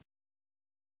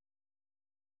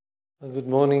Well, good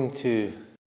morning to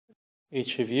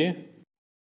each of you.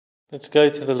 Let's go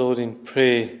to the Lord in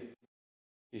prayer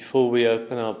before we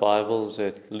open our Bibles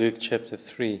at Luke chapter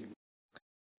 3.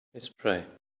 Let's pray.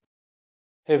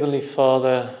 Heavenly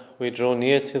Father, we draw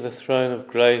near to the throne of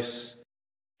grace,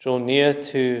 draw near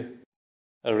to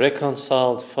a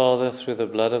reconciled Father through the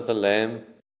blood of the Lamb,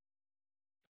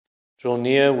 draw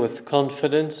near with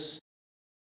confidence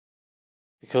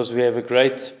because we have a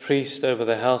great priest over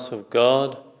the house of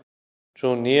God.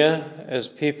 Draw near as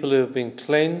people who have been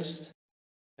cleansed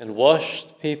and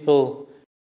washed, people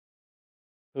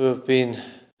who have been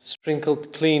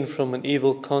sprinkled clean from an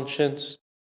evil conscience,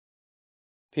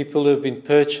 people who have been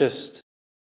purchased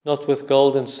not with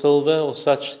gold and silver or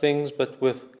such things, but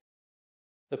with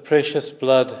the precious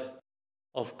blood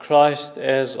of Christ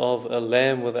as of a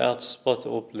lamb without spot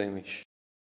or blemish.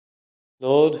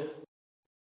 Lord,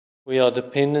 we are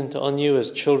dependent on you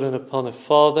as children upon a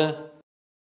father,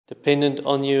 dependent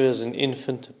on you as an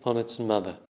infant upon its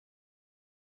mother.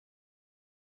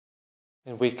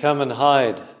 And we come and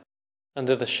hide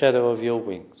under the shadow of your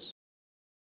wings.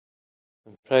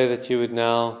 And pray that you would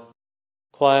now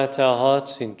quiet our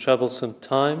hearts in troublesome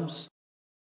times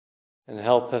and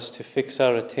help us to fix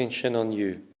our attention on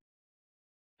you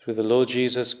through the Lord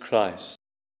Jesus Christ,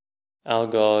 our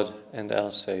God and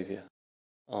our Savior.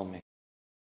 Amen.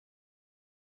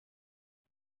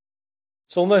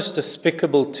 It's almost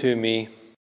despicable to me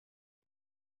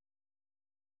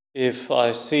if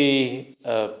I see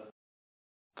a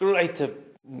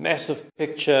massive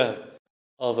picture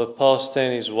of a pastor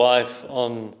and his wife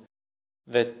on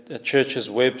a church's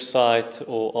website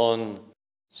or on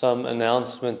some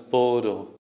announcement board or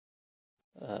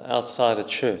outside a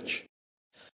church.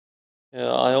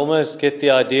 I almost get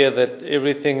the idea that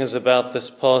everything is about this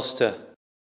pastor,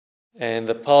 and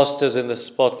the pastor's in the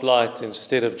spotlight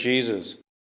instead of Jesus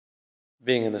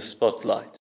being in the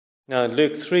spotlight. Now in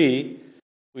Luke 3,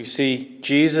 we see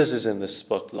Jesus is in the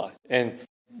spotlight, and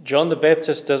John the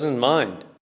Baptist doesn't mind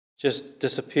just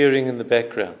disappearing in the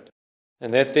background.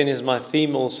 And that then is my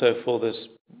theme also for this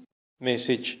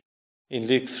message in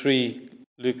Luke 3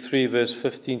 verse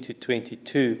 15 to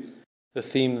 22. The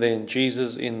theme then,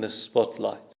 Jesus in the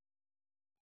spotlight.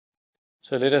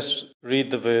 So let us read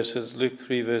the verses, Luke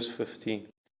 3 verse 15.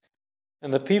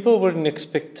 And the people were in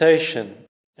expectation,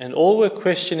 and all were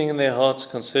questioning in their hearts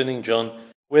concerning John,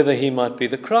 whether he might be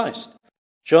the Christ.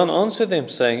 John answered them,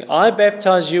 saying, I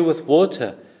baptize you with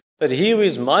water, but he who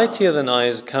is mightier than I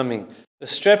is coming, the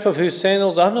strap of whose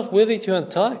sandals I am not worthy to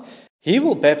untie. He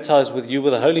will baptize with you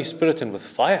with the Holy Spirit and with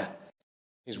fire.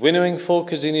 His winnowing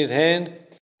fork is in his hand,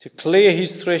 to clear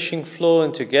his threshing floor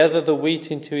and to gather the wheat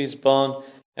into his barn,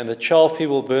 and the chaff he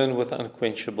will burn with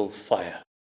unquenchable fire.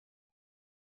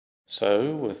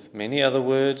 So, with many other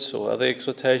words or other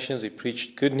exhortations, he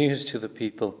preached good news to the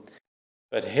people.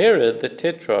 But Herod the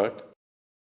Tetrarch,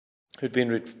 who'd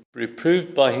been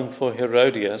reproved by him for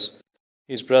Herodias,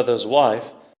 his brother's wife,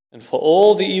 and for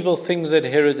all the evil things that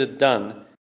Herod had done,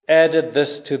 added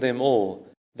this to them all,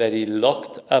 that he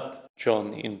locked up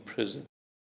John in prison.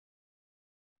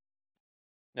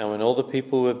 Now when all the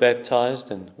people were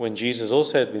baptized, and when Jesus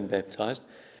also had been baptized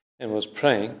and was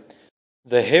praying,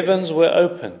 the heavens were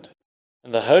opened,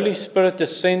 and the Holy Spirit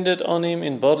descended on him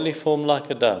in bodily form like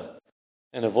a dove.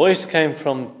 And a voice came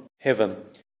from heaven,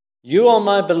 You are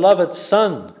my beloved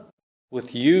Son,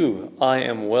 with you I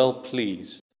am well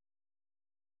pleased.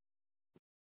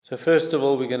 So first of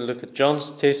all, we're going to look at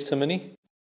John's testimony,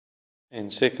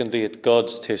 and secondly at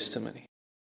God's testimony.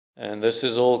 And this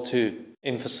is all to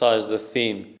emphasize the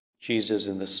theme, Jesus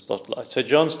in the spotlight. So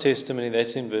John's testimony,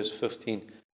 that's in verse 15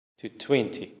 to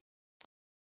 20.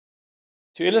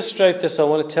 To illustrate this, I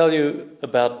want to tell you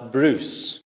about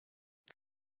Bruce.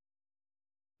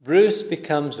 Bruce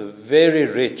becomes very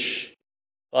rich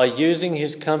by using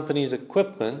his company's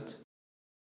equipment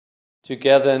to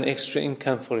gather an extra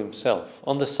income for himself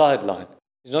on the sideline.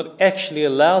 He's not actually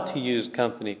allowed to use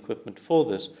company equipment for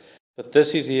this, but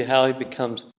this is how he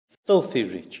becomes filthy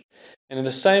rich. And in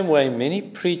the same way, many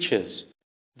preachers,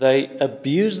 they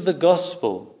abuse the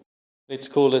gospel. Let's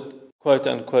call it, quote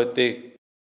unquote, their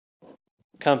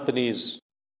company's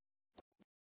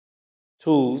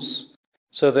tools.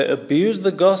 So they abuse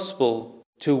the gospel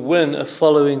to win a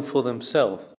following for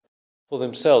themselves.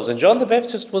 And John the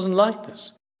Baptist wasn't like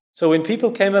this. So when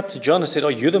people came up to John and said,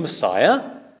 Are you the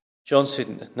Messiah? John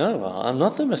said, No, I'm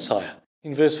not the Messiah.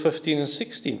 In verse 15 and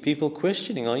 16, people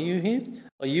questioning, Are you him?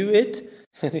 Are you it?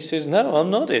 And he says, No,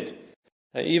 I'm not it.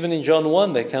 Even in John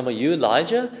 1, they come, Are you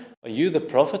Elijah? Are you the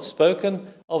prophet spoken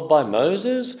of by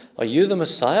Moses? Are you the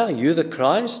Messiah? Are you the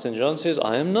Christ? And John says,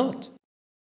 I am not.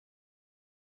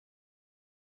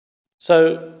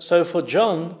 So for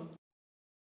John,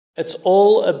 it's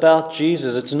all about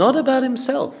Jesus. It's not about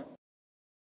himself.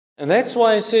 And that's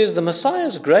why he says the Messiah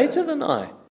is greater than I.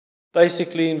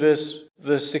 Basically in verse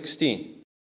 16. He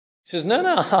says, no,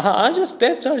 I just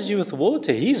baptized you with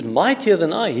water. He's mightier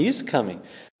than I. He's coming.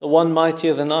 The one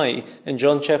mightier than I. In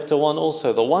John chapter 1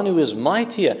 also. The one who is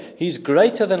mightier. He's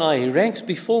greater than I. He ranks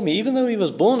before me. Even though he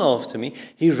was born after me,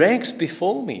 he ranks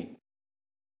before me.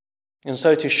 And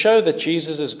so to show that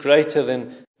Jesus is greater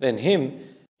than him,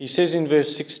 he says in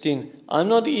verse 16, I'm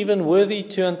not even worthy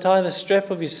to untie the strap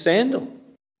of his sandal.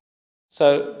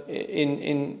 So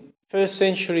in first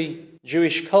century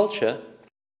Jewish culture,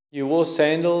 you wore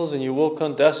sandals and you walk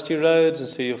on dusty roads, and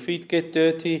so your feet get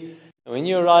dirty. And when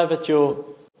you arrive at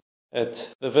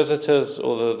the visitors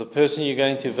or the person you're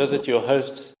going to visit, your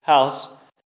host's house,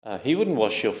 he wouldn't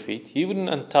wash your feet. He wouldn't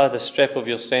untie the strap of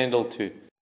your sandal to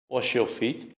wash your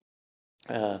feet.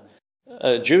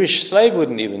 A Jewish slave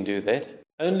wouldn't even do that.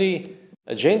 Only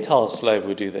a Gentile slave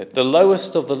would do that, the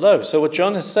lowest of the low. So what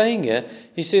John is saying here,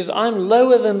 he says, I'm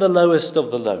lower than the lowest of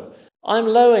the low. I'm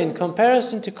lower in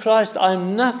comparison to Christ.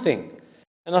 I'm nothing.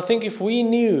 And I think if we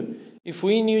knew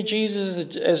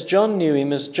Jesus as John knew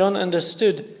him, as John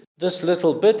understood this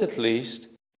little bit at least,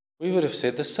 we would have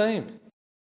said the same.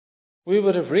 We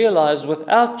would have realized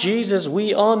without Jesus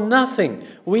we are nothing.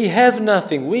 We have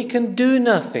nothing. We can do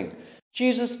nothing.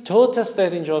 Jesus taught us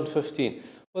that in John 15.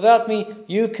 Without me,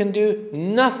 you can do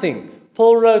nothing.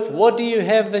 Paul wrote, what do you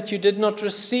have that you did not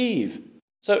receive?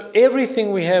 So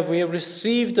everything we have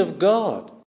received of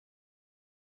God.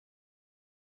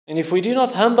 And if we do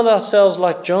not humble ourselves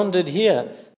like John did here,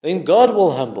 then God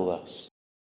will humble us.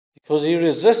 Because he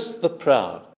resists the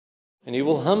proud, and he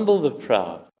will humble the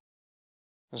proud.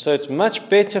 And so it's much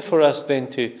better for us then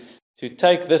to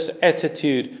take this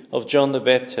attitude of John the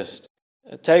Baptist.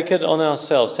 Take it on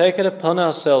ourselves, take it upon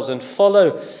ourselves, and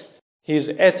follow his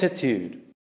attitude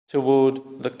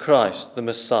toward the Christ, the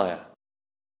Messiah.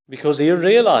 Because he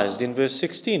realized in verse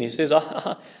 16, he says,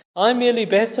 I merely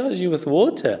baptize you with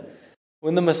water.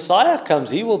 When the Messiah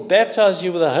comes, he will baptize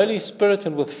you with the Holy Spirit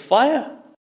and with fire.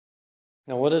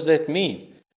 Now what does that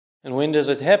mean? And when does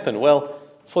it happen? Well,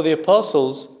 for the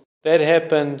apostles, that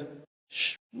happened,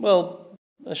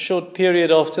 a short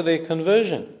period after their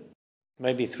conversion.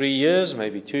 Maybe 3 years,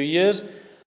 maybe 2 years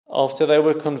after they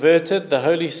were converted, the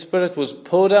Holy Spirit was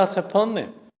poured out upon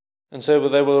them. And so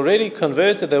they were already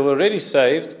converted, they were already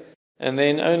saved, and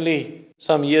then only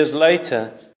some years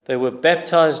later, they were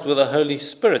baptized with the Holy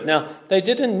Spirit. Now, they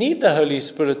didn't need the Holy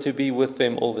Spirit to be with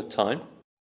them all the time,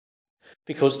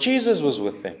 because Jesus was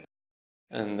with them.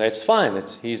 And that's fine,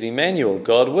 he's Emmanuel,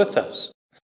 God with us.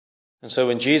 And so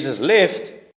when Jesus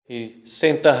left, he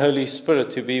sent the Holy Spirit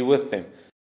to be with them.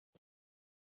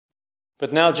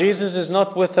 But now Jesus is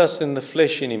not with us in the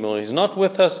flesh anymore. He's not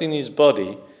with us in his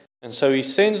body. And so he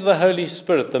sends the Holy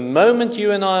Spirit. The moment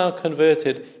you and I are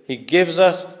converted, he gives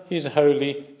us his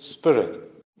Holy Spirit.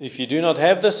 If you do not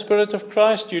have the Spirit of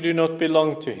Christ, you do not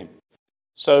belong to him.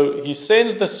 So he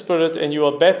sends the Spirit, and you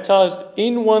are baptized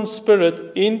in one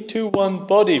Spirit into one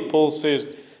body, Paul says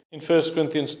in 1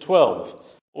 Corinthians 12.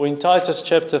 Or in Titus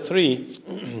chapter 3,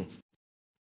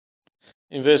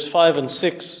 in verse 5 and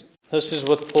 6, this is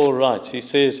what Paul writes. He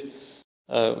says,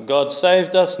 God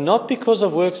saved us not because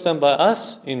of works done by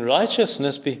us in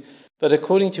righteousness, but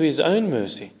according to his own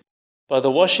mercy, by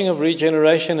the washing of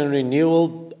regeneration and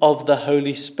renewal of the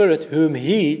Holy Spirit, whom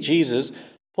he, Jesus,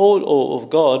 poured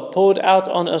out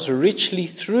on us richly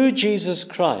through Jesus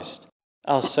Christ,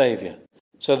 our Savior.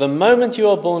 So the moment you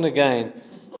are born again,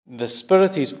 the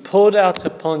Spirit is poured out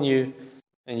upon you,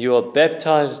 and you are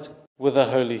baptized with the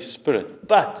Holy Spirit.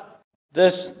 But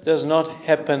this does not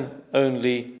happen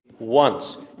only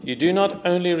once. You do not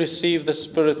only receive the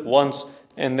Spirit once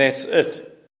and that's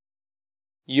it.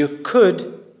 You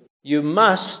could, you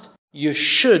must, you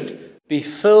should be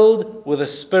filled with the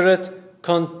Spirit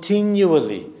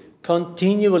continually.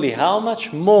 Continually. How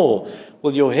much more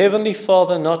will your Heavenly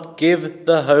Father not give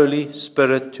the Holy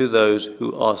Spirit to those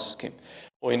who ask him?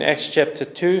 Or in Acts chapter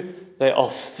 2, they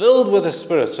are filled with the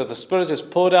Spirit. So the Spirit is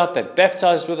poured out, they're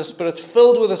baptized with the Spirit,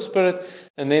 filled with the Spirit.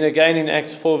 And then again in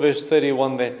Acts 4 verse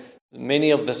 31, there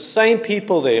many of the same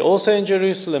people there, also in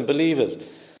Jerusalem, believers,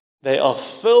 they are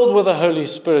filled with the Holy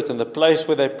Spirit, and the place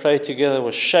where they prayed together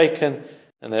was shaken,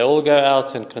 and they all go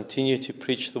out and continue to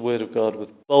preach the word of God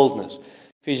with boldness.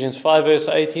 Ephesians 5 verse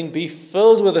 18, be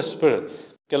filled with the Spirit.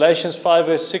 Galatians 5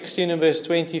 verse 16 and verse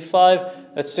 25,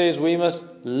 it says we must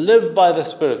live by the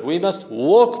Spirit. We must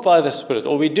walk by the Spirit.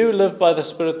 Or we do live by the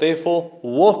Spirit, therefore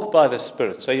walk by the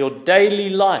Spirit. So your daily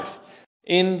life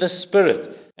in the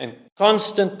Spirit and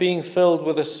constant being filled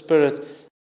with the Spirit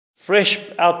fresh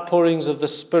outpourings of the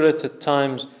Spirit at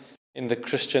times in the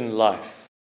Christian life.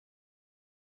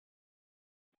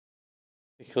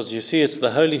 Because you see, it's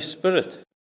the Holy Spirit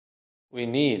we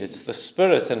need. It's the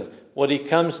Spirit. And what He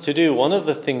comes to do, one of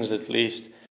the things at least,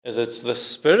 is it's the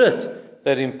Spirit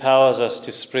that empowers us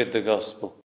to spread the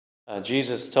gospel.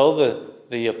 Jesus told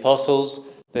the apostles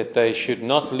that they should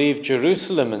not leave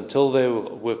Jerusalem until they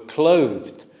were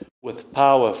clothed with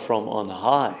power from on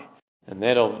high. And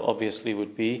that obviously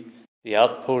would be the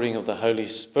outpouring of the Holy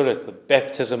Spirit, the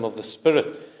baptism of the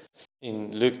Spirit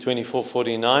in Luke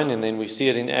 24:49, and then we see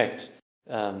it in Acts,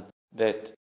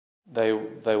 that they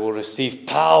will receive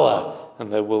power,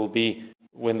 and they will be,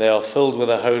 when they are filled with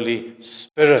the Holy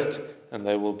Spirit, and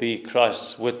they will be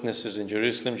Christ's witnesses in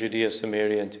Jerusalem, Judea,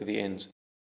 Samaria, and to the ends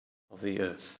of the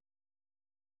earth.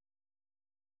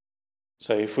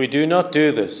 So if we do not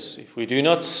do this, if we do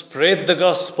not spread the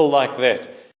gospel like that,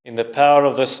 in the power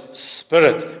of this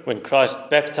Spirit, when Christ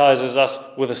baptizes us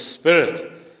with a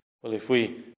Spirit, well, if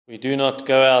we do not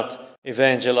go out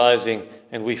evangelizing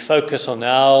and we focus on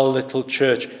our little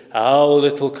church, our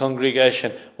little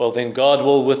congregation, well, then God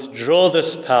will withdraw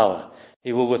this power.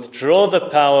 He will withdraw the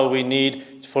power we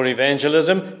need for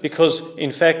evangelism, because,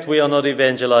 in fact, we are not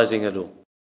evangelizing at all.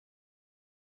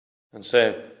 And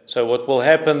so what will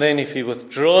happen then if He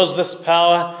withdraws this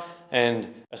power and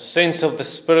a sense of the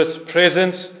Spirit's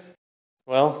presence?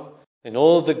 Well, then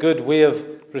all the good we have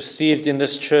received in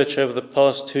this church over the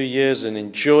past 2 years and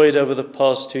enjoyed over the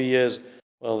past 2 years,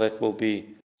 well, that will be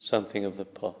something of the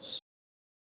past.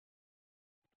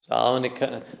 So I want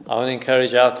to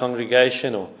encourage our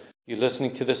congregation, or you're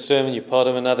listening to this sermon, you're part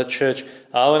of another church,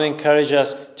 I want to encourage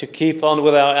us to keep on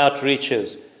with our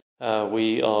outreaches.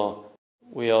 We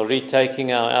are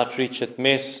retaking our outreach at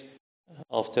Mess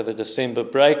after the December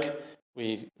break.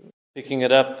 We're picking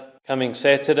it up coming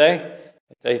Saturday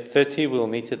at 8:30. We'll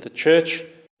meet at the church,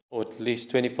 or at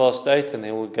least 20 past 8, and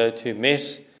then we'll go to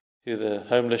Mess, to the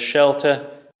homeless shelter,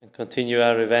 and continue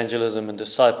our evangelism and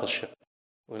discipleship.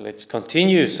 Well, let's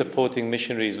continue supporting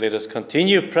missionaries. Let us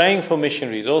continue praying for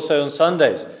missionaries, also on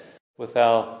Sundays, with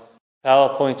our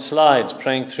PowerPoint slides,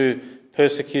 praying through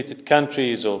persecuted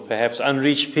countries or perhaps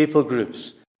unreached people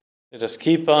groups. Let us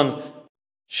keep on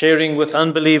sharing with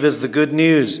unbelievers the good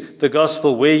news, the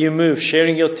gospel, where you move,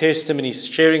 sharing your testimonies,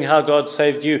 sharing how God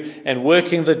saved you, and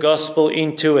working the gospel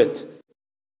into it.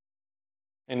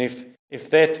 And if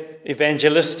that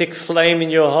evangelistic flame in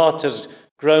your heart has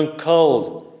grown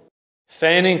cold,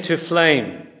 fan into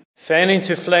flame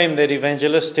that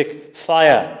evangelistic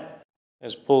fire,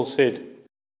 as Paul said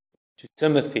to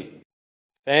Timothy.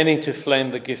 Fan into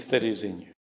flame the gift that is in you.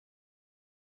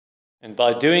 And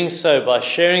by doing so, by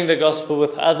sharing the gospel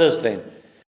with others, then,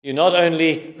 you're not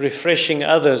only refreshing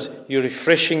others, you're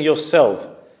refreshing yourself.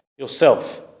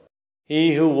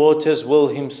 He who waters will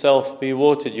himself be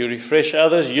watered. You refresh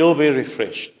others, you'll be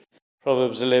refreshed.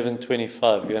 Proverbs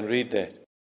 11:25. You can read that.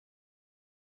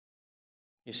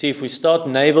 You see, if we start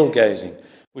navel-gazing,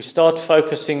 we start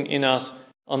focusing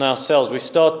on ourselves, we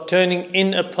start turning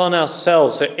in upon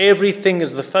ourselves, so everything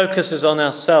is, the focus is on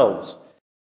ourselves,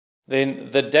 then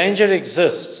the danger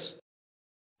exists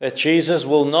that Jesus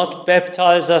will not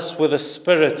baptize us with a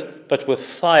Spirit, but with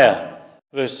fire.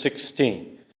 Verse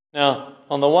 16. Now,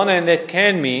 on the one hand, that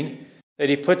can mean that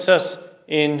He puts us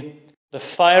in the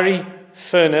fiery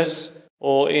furnace,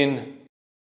 or in,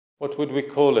 what would we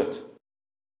call it?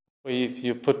 Where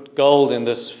you put gold in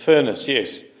this furnace,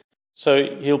 yes.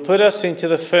 So He'll put us into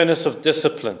the furnace of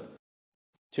discipline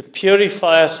to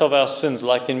purify us of our sins,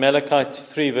 like in Malachi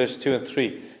 3, verse 2 and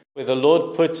 3, where the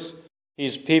Lord puts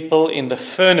His people in the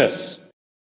furnace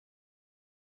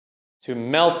to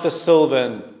melt the silver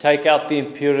and take out the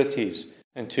impurities,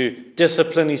 and to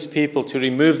discipline His people to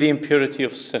remove the impurity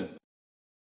of sin.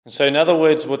 And so, in other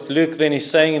words, what Luke then is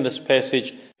saying in this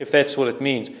passage, if that's what it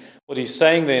means, what he's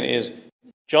saying then is,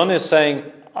 John is saying,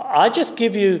 I'm just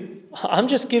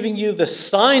giving you the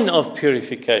sign of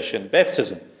purification,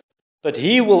 baptism. But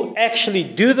He will actually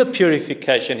do the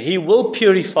purification. He will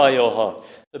purify your heart.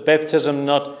 The baptism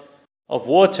not of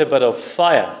water, but of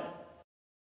fire.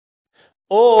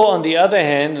 Or, on the other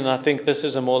hand, and I think this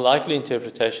is a more likely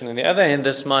interpretation, on the other hand,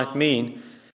 this might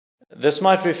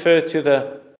refer to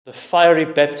the fiery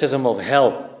baptism of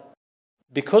hell.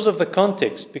 Because of the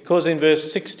context, because in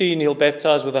verse 16 He'll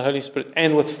baptize with the Holy Spirit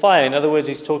and with fire. In other words,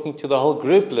 He's talking to the whole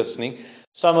group listening.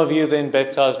 Some of you then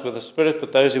baptized with the Spirit,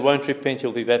 but those who won't repent,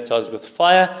 you'll be baptized with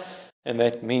fire. And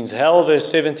that means hell. Verse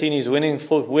 17, He's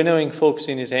winnowing forks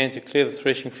in His hand to clear the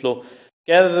threshing floor.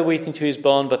 Gather the wheat into His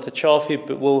barn, but the chaff He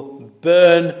will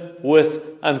burn with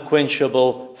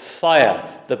unquenchable fire.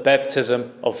 The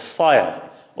baptism of fire.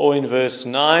 Or in verse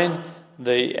 9,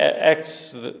 the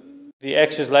axe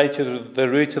is laid to the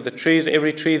root of the trees.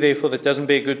 Every tree, therefore, that doesn't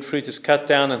bear good fruit is cut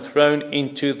down and thrown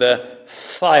into the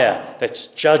fire. That's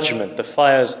judgment, the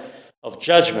fires of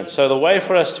judgment. So the way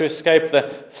for us to escape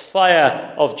the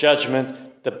fire of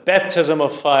judgment, the baptism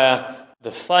of fire,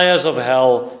 the fires of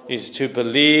hell, is to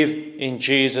believe in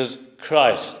Jesus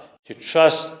Christ, to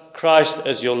trust Christ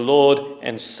as your Lord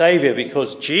and Savior,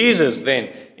 because Jesus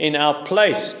then, in our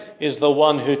place, is the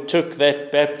one who took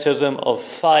that baptism of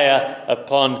fire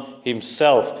upon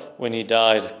himself when he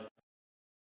died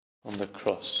on the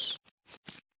cross.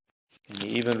 And he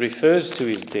even refers to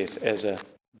his death as a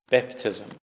baptism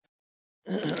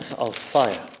of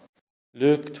fire.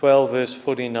 Luke 12, verse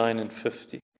 49 and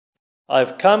 50.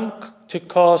 I've come to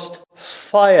cast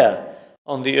fire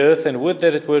on the earth, and would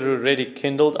that it were already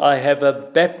kindled. I have a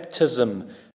baptism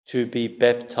to be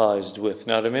baptized with.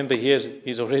 Now remember,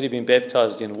 he's already been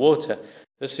baptized in water.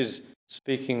 This is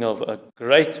speaking of a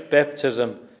great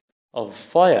baptism of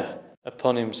fire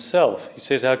upon himself. He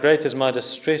says, how great is my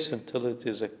distress until it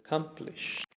is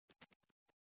accomplished.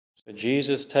 So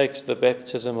Jesus takes the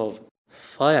baptism of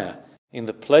fire in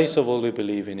the place of all who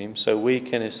believe in him, so we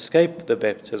can escape the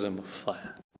baptism of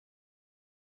fire.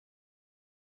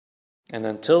 And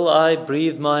until I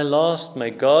breathe my last,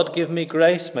 may God give me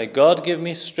grace, may God give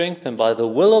me strength, and by the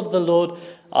will of the Lord,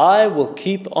 I will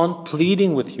keep on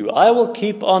pleading with you. I will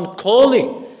keep on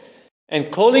calling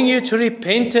you to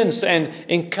repentance and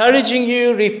encouraging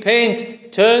you,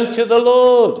 repent, turn to the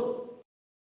Lord.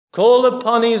 Call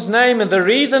upon his name. And the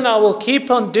reason I will keep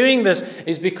on doing this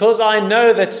is because I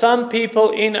know that some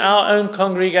people in our own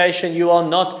congregation, you are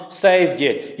not saved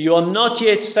yet. You are not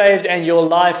yet saved, and your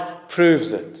life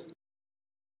proves it.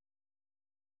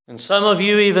 And some of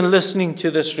you, even listening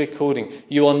to this recording,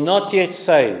 you are not yet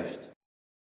saved.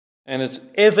 And it's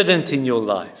evident in your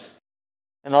life.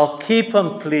 And I'll keep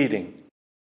on pleading.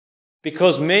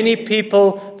 Because many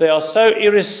people, they are so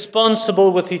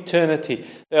irresponsible with eternity.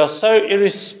 They are so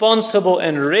irresponsible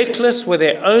and reckless with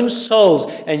their own souls.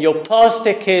 And your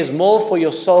pastor cares more for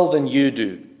your soul than you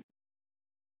do.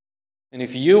 And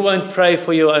if you won't pray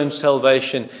for your own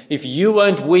salvation, if you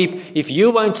won't weep, if you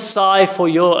won't sigh for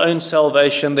your own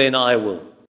salvation, then I will.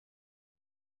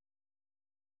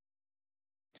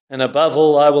 And above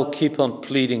all, I will keep on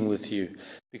pleading with you,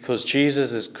 because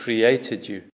Jesus has created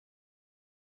you.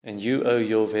 And you owe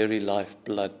your very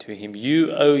lifeblood to him.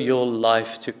 You owe your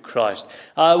life to Christ.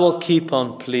 I will keep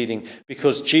on pleading,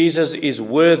 because Jesus is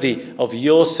worthy of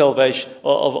your salvation,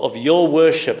 of your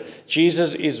worship.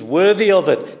 Jesus is worthy of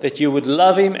it, that you would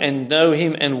love him and know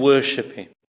him and worship him.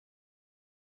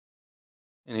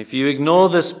 And if you ignore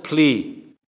this plea,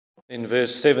 then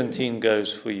verse 17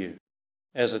 goes for you,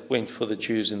 as it went for the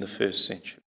Jews in the first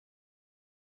century.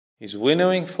 His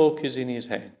winnowing fork is in his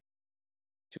hand,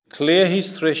 to clear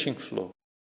his threshing floor,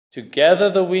 to gather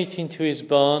the wheat into his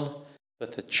barn,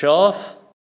 but the chaff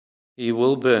he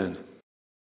will burn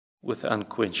with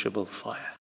unquenchable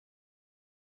fire.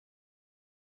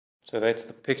 So that's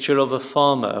the picture of a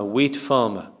farmer, a wheat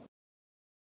farmer.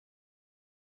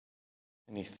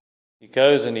 And he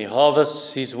goes and he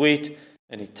harvests his wheat,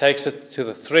 and he takes it to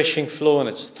the threshing floor, and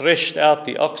it's threshed out.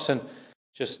 The oxen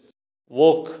just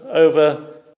walk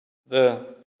over the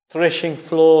threshing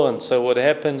floor, and so what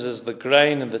happens is the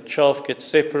grain and the chaff get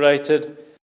separated,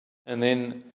 and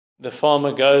then the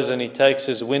farmer goes and he takes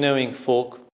his winnowing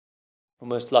fork,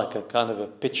 almost like a kind of a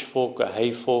pitchfork, a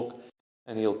hay fork,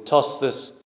 and he'll toss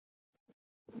this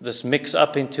mix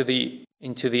up into the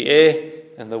air,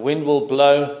 and the wind will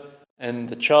blow, and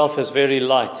the chaff is very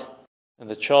light, and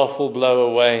the chaff will blow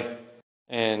away,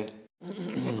 and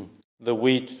the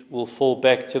wheat will fall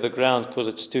back to the ground because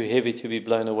it's too heavy to be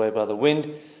blown away by the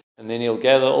wind. And then he'll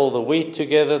gather all the wheat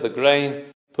together, the grain,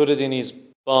 put it in his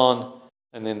barn,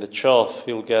 and then the chaff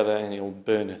he'll gather and he'll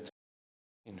burn it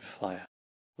in fire,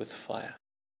 with fire.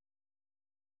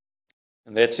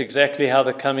 And that's exactly how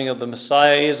the coming of the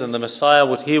Messiah is. And the Messiah,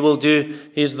 what he will do,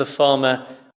 he's the farmer.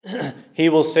 He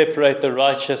will separate the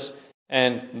righteous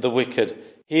and the wicked.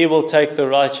 He will take the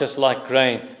righteous like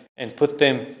grain and put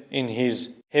them in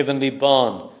his heavenly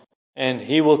barn. And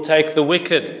he will take the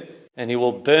wicked and he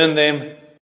will burn them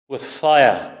with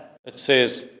fire, it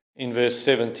says in verse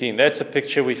 17. That's a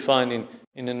picture we find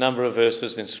in a number of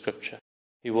verses in Scripture.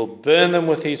 He will burn them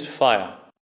with his fire,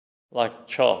 like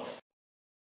chaff.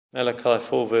 Malachi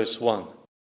 4 verse 1.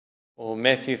 Or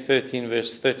Matthew 13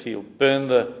 verse 30. He'll burn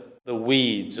the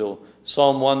weeds. Or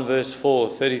Psalm 1 verse 4,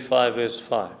 35 verse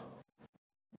 5.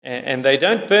 And they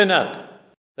don't burn up.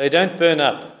 They don't burn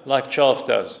up like chaff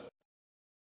does.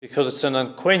 Because it's an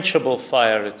unquenchable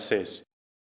fire, it says.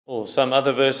 Or some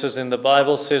other verses in the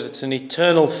Bible says it's an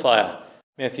eternal fire.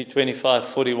 Matthew 25,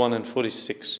 41 and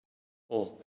 46.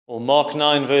 Or Mark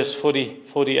 9, verse 40,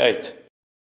 48.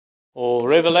 Or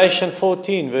Revelation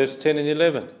 14, verse 10 and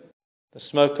 11. The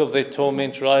smoke of their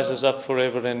torment rises up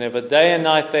forever and ever. Day and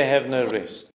night they have no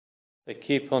rest. They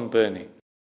keep on burning.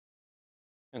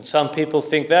 And some people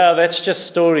think, that's just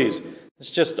stories.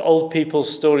 It's just old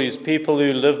people's stories, people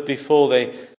who lived before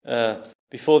the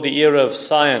era of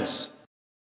science.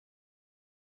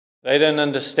 They don't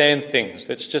understand things.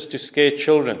 That's just to scare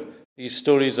children. These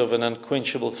stories of an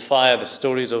unquenchable fire, the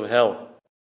stories of hell.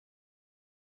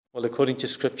 Well, according to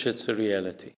Scripture, it's a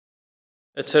reality.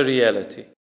 It's a reality.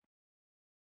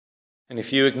 And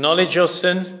if you acknowledge your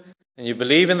sin and you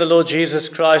believe in the Lord Jesus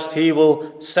Christ, He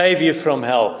will save you from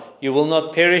hell. You will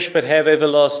not perish but have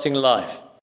everlasting life.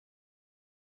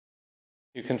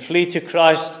 You can flee to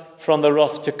Christ from the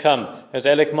wrath to come. As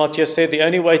Alec Motyer said, the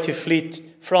only way to flee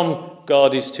from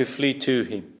God is to flee to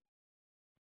Him.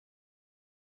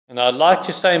 And I'd like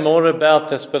to say more about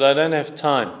this, but I don't have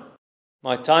time.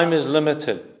 My time is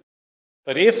limited.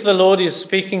 But if the Lord is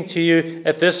speaking to you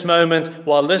at this moment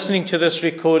while listening to this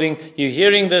recording, you're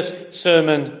hearing this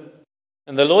sermon,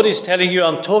 and the Lord is telling you,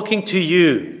 I'm talking to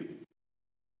you,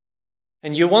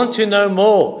 and you want to know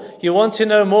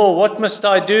more, what must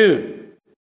I do?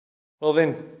 Well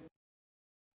then,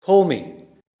 call me,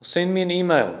 or send me an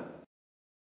email,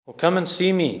 or come and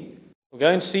see me, or go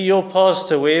and see your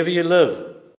pastor wherever you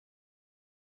live,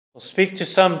 or speak to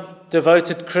some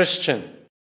devoted Christian.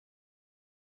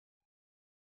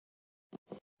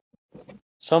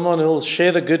 Someone who will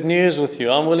share the good news with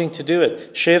you. I'm willing to do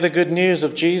it. Share the good news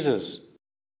of Jesus.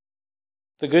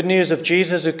 The good news of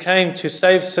Jesus who came to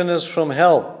save sinners from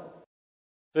hell.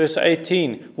 Verse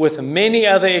 18, with many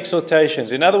other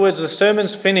exhortations. In other words, the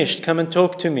sermon's finished. Come and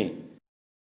talk to me.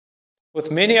 With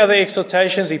many other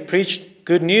exhortations, He preached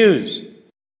good news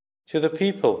to the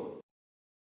people.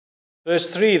 Verse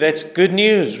 3, that's good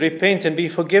news. Repent and be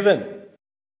forgiven.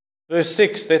 Verse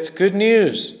 6, that's good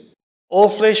news. All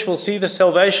flesh will see the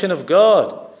salvation of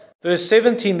God. Verse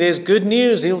 17, there's good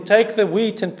news. He'll take the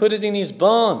wheat and put it in His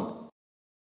barn.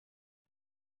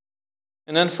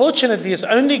 And unfortunately, it's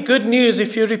only good news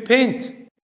if you repent.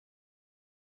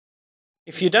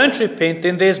 If you don't repent,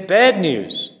 then there's bad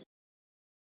news.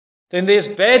 Then there's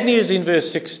bad news in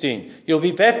verse 16. You'll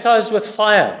be baptized with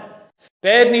fire.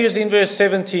 Bad news in verse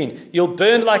 17. You'll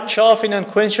burn like chaff in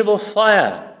unquenchable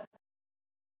fire.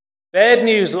 Bad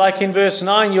news, like in verse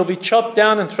 9, you'll be chopped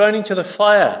down and thrown into the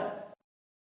fire.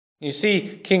 You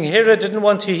see, King Herod didn't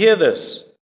want to hear this.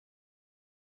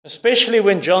 Especially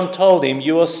when John told him,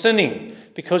 you are sinning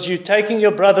because you're taking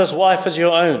your brother's wife as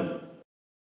your own.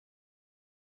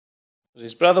 But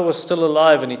his brother was still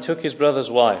alive and he took his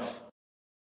brother's wife.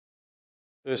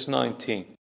 Verse 19.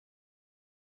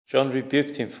 John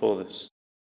rebuked him for this.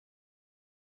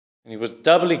 And he was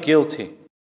doubly guilty.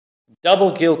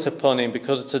 Double guilt upon him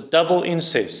because it's a double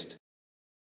incest.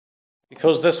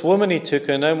 Because this woman he took,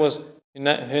 her name was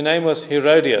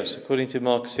Herodias, according to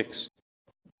Mark 6.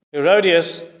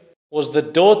 Herodias was the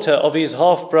daughter of his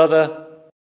half-brother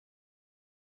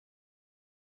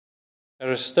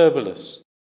Aristobulus.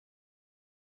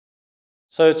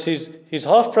 So it's his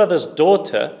half-brother's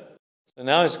daughter, so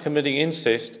now he's committing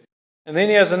incest, and then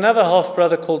he has another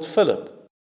half-brother called Philip,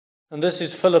 and this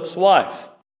is Philip's wife.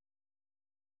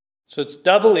 So it's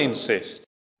double incest.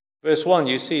 Verse 1,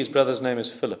 you see his brother's name is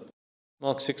Philip.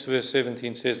 Mark 6 verse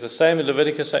 17 says the same in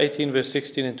Leviticus 18 verse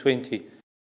 16 and 20.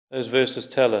 Those verses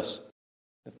tell us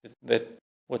that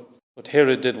what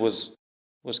Herod did was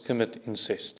commit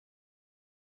incest.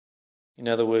 In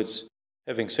other words,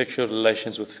 having sexual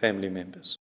relations with family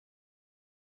members.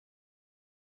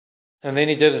 And then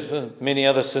he did many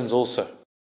other sins also.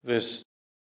 Verse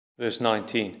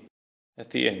 19 at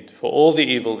the end. For all the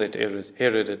evil that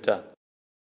Herod had done.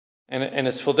 And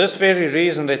it's for this very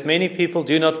reason that many people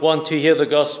do not want to hear the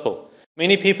gospel.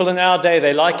 Many people in our day,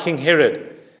 they like King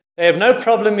Herod. They have no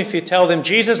problem if you tell them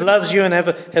Jesus loves you and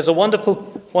has a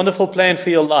wonderful, wonderful plan for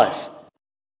your life.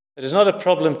 It is not a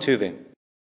problem to them.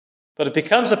 But it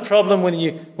becomes a problem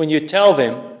when you tell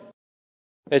them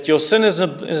that your sin is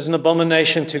an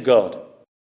abomination to God.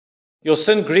 Your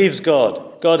sin grieves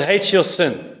God. God hates your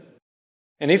sin.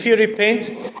 And if you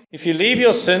repent, if you leave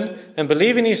your sin and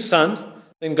believe in His Son,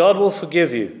 then God will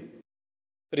forgive you.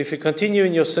 But if you continue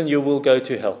in your sin, you will go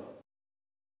to hell.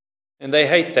 And they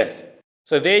hate that.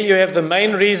 So there you have the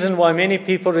main reason why many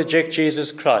people reject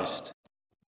Jesus Christ.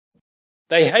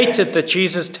 They hate it that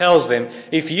Jesus tells them,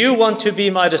 if you want to be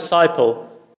my disciple,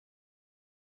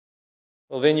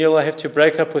 well then you'll have to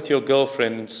break up with your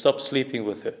girlfriend and stop sleeping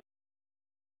with her.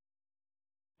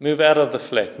 Move out of the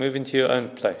flat. Move into your own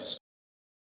place.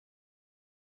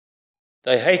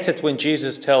 They hate it when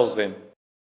Jesus tells them,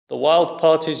 the wild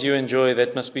parties you enjoy,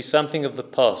 that must be something of the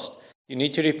past. You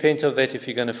need to repent of that if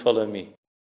you're going to follow me.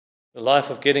 The life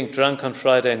of getting drunk on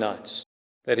Friday nights,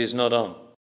 that is not on.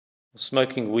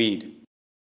 Smoking weed.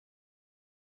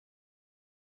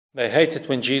 They hate it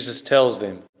when Jesus tells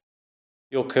them,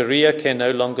 your career can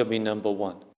no longer be number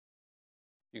one.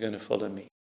 You're going to follow me.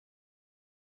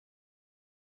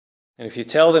 And if you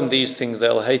tell them these things,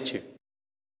 they'll hate you.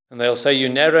 And they'll say, you're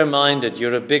narrow-minded,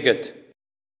 you're a bigot.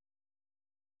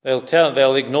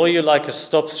 They'll ignore you like a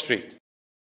stop street.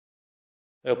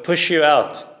 They'll push you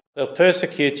out. They'll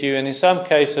persecute you. And in some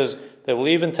cases, they will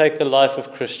even take the life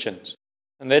of Christians.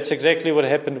 And that's exactly what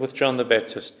happened with John the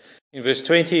Baptist. In verse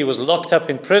 20, he was locked up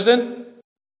in prison.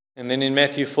 And then in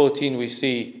Matthew 14, we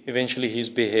see eventually he's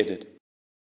beheaded.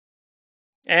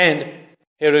 And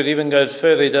Herod even goes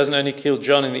further. He doesn't only kill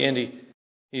John. In the end,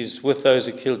 he's with those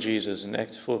who killed Jesus. In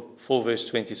Acts 4 verse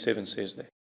 27 says that.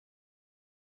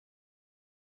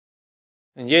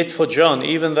 And yet for John,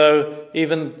 even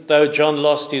though John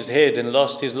lost his head and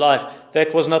lost his life,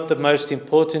 that was not the most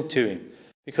important to him.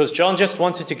 Because John just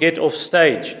wanted to get off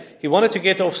stage. He wanted to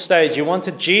get off stage. He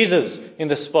wanted Jesus in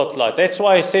the spotlight. That's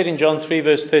why he said in John 3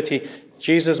 verse 30,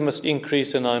 Jesus must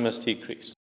increase and I must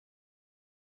decrease.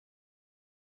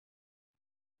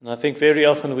 And I think very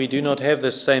often we do not have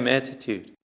this same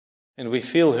attitude. And we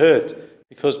feel hurt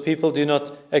because people do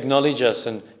not acknowledge us,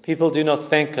 and people do not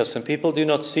thank us, and people do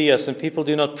not see us, and people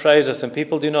do not praise us, and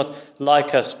people do not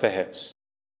like us perhaps.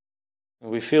 And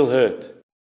we feel hurt.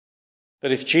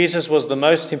 But if Jesus was the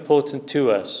most important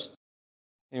to us,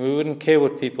 then we wouldn't care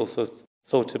what people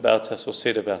thought about us or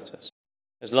said about us.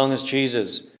 As long as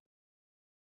Jesus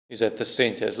is at the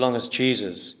center, as long as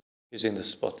Jesus is in the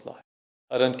spotlight.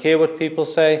 I don't care what people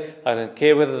say. I don't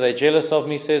care whether they're jealous of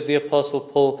me, says the Apostle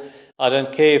Paul. I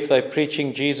don't care if they're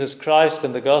preaching Jesus Christ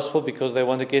and the gospel because they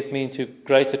want to get me into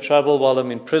greater trouble while I'm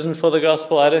in prison for the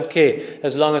gospel. I don't care.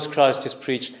 As long as Christ is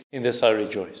preached, in this I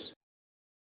rejoice.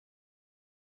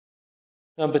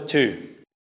 Number 2,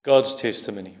 God's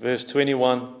testimony, verse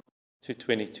 21 to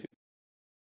 22.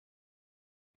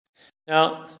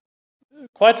 Now,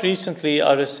 quite recently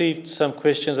I received some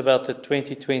questions about the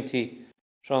 2020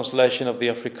 translation of the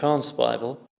Afrikaans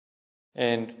Bible,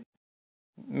 and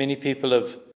many people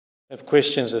have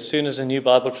questions. As soon as a new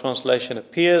Bible translation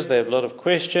appears, they have a lot of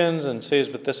questions and says,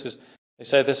 but they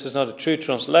say this is not a true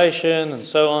translation and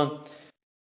so on.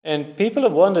 And people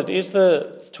have wondered, is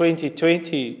the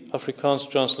 2020 Afrikaans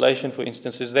translation, for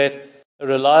instance, is that a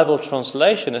reliable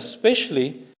translation,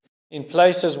 especially in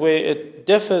places where it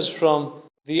differs from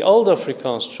the old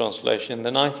Afrikaans translation,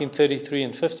 the 1933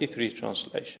 and 53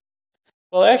 translation?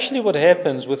 Well, actually what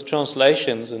happens with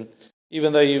translations, and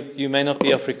even though you may not be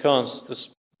Afrikaans,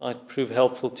 this might prove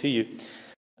helpful to you.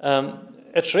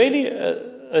 It's really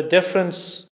a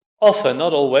difference, often,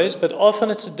 not always, but often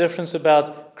it's a difference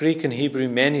about Greek and Hebrew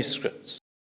manuscripts.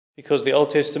 Because the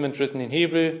Old Testament written in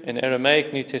Hebrew and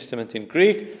Aramaic, New Testament in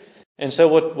Greek. And so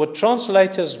what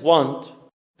translators want,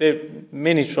 there are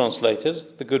many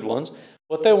translators, the good ones,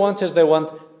 what they want is they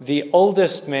want the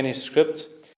oldest manuscripts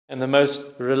and the most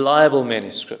reliable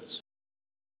manuscripts.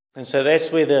 And so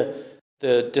that's where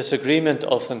the disagreement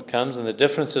often comes and the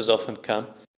differences often come.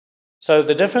 So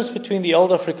the difference between the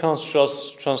old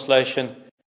Afrikaans translation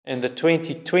and the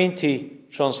 2020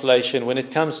 translation, when it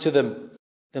comes to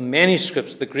the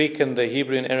manuscripts, the Greek and the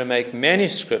Hebrew and Aramaic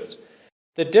manuscripts,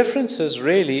 the differences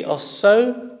really are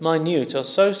so minute, are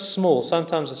so small.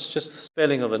 Sometimes it's just the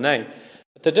spelling of a name.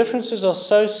 But the differences are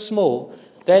so small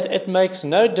that it makes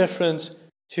no difference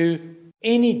to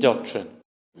any doctrine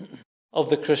of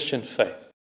the Christian faith.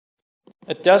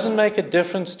 It doesn't make a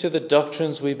difference to the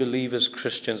doctrines we believe as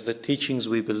Christians, the teachings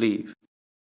we believe.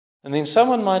 And then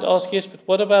someone might ask, yes, but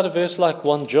what about a verse like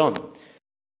 1 John,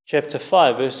 chapter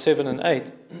 5, verse 7 and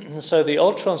 8? So the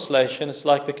old translation, it's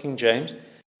like the King James.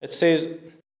 It says,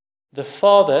 the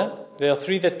Father, there are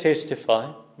three that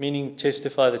testify, meaning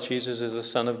testify that Jesus is the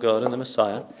Son of God and the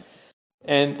Messiah.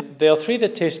 And there are three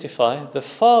that testify, the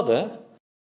Father,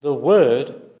 the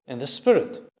Word, and the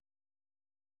Spirit.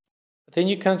 But then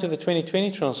you come to the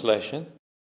 2020 translation,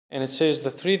 and it says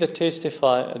the three that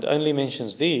testify, it only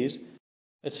mentions these.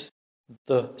 It's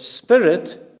the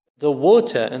Spirit, the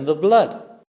water, and the blood.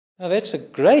 Now that's a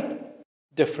great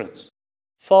difference.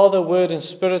 Father, Word, and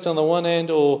Spirit on the one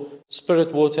hand, or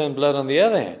Spirit, water, and blood on the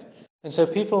other hand. And so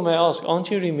people may ask,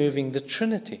 aren't you removing the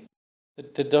Trinity,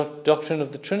 the doctrine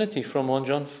of the Trinity from 1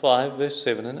 John 5, verse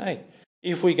 7 and 8,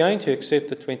 if we're going to accept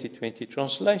the 2020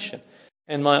 translation?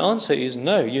 And my answer is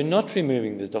no, you're not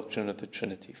removing the doctrine of the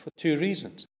Trinity for two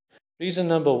reasons. Reason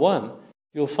number one,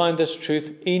 you'll find this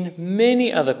truth in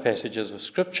many other passages of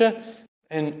Scripture.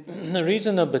 And the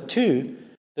reason number two,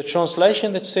 the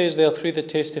translation that says there are three that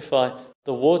testify,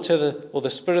 the water, or the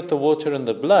Spirit, the water, and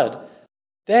the blood,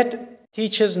 that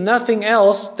teaches nothing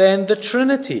else than the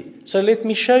Trinity. So let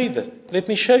me show you that. Let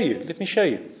me show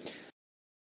you.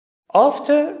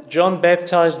 After John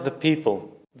baptized the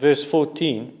people, verse 1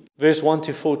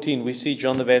 to 14, we see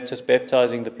John the Baptist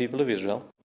baptizing the people of Israel.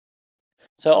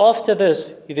 So after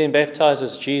this, he then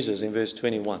baptizes Jesus in verse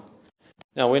 21.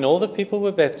 Now, when all the people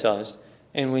were baptized,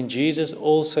 and when Jesus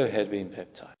also had been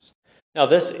baptized. Now,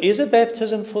 this is a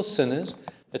baptism for sinners.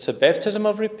 It's a baptism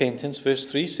of repentance. Verse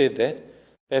 3 said that.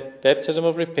 Baptism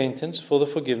of repentance for the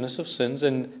forgiveness of sins.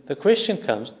 And the question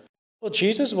comes, well,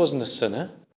 Jesus wasn't a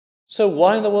sinner. So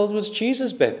why in the world was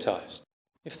Jesus baptized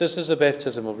if this is a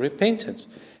baptism of repentance?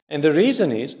 And the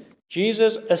reason is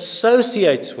Jesus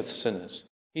associates with sinners.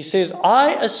 He says,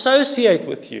 I associate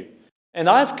with you, and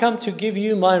I've come to give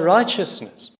you my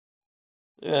righteousness.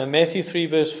 Matthew 3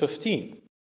 verse 15.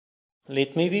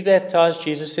 Let me be baptized,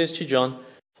 Jesus says to John,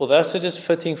 for thus it is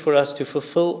fitting for us to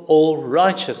fulfill all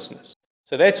righteousness.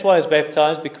 So that's why he's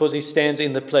baptized, because he stands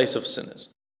in the place of sinners.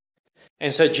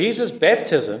 And so Jesus'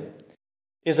 baptism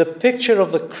is a picture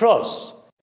of the cross,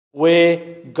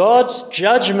 where God's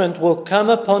judgment will come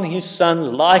upon his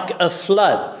Son like a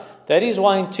flood. That is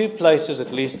why in two places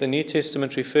at least the New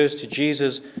Testament refers to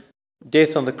Jesus'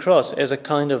 death on the cross as a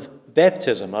kind of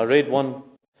baptism. I read one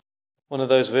of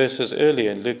those verses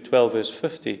earlier in Luke 12 verse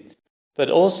 50. But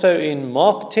also in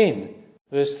Mark 10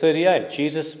 verse 38,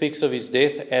 Jesus speaks of his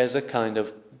death as a kind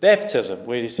of baptism,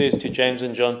 where he says to James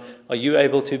and John, are you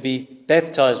able to be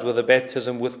baptized with a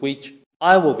baptism with which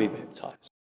I will be baptized?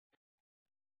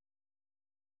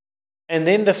 And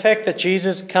then the fact that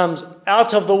Jesus comes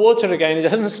out of the water again, he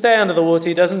doesn't stay under the water,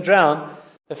 he doesn't drown.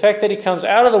 The fact that he comes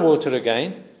out of the water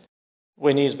again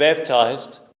when he's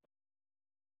baptized,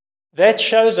 that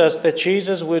shows us that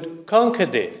Jesus would conquer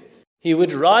death. He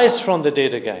would rise from the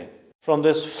dead again, from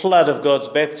this flood of God's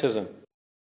baptism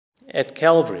at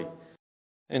Calvary.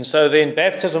 And so then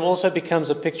baptism also becomes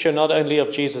a picture not only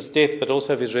of Jesus' death, but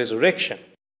also of his resurrection.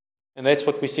 And that's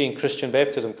what we see in Christian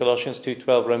baptism, Colossians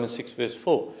 2:12, Romans 6 verse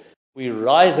 4. We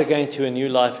rise again to a new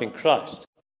life in Christ.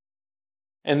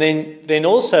 And then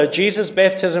also Jesus'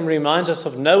 baptism reminds us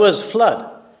of Noah's flood,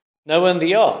 Noah and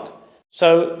the ark.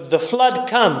 So the flood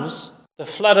comes, the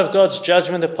flood of God's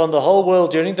judgment upon the whole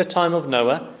world during the time of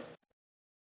Noah.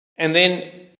 And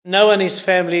then Noah and his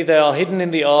family, they are hidden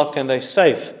in the ark and they're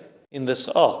safe in this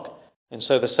ark. And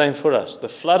so the same for us. The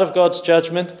flood of God's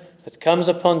judgment that comes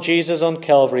upon Jesus on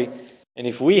Calvary. And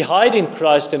if we hide in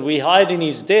Christ and we hide in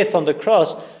his death on the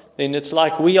cross, then it's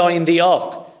like we are in the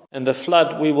ark, and the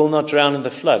flood, we will not drown in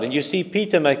the flood. And you see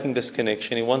Peter making this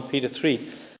connection in 1 Peter 3,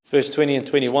 verse 20 and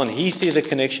 21. He sees a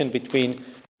connection between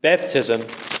baptism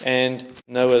and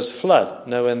Noah's flood,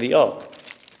 Noah and the ark.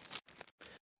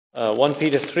 1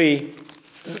 Peter 3,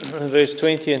 verse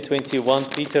 20 and 21,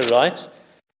 Peter writes,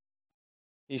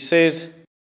 he says,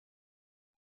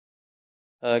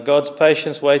 God's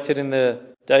patience waited in the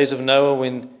days of Noah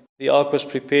when the ark was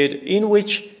prepared, in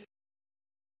which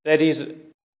that is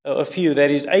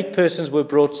 8 persons were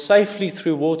brought safely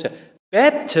through water.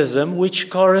 Baptism, which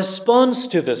corresponds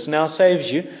to this, now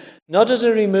saves you, not as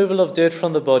a removal of dirt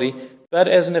from the body, but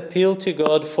as an appeal to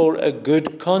God for a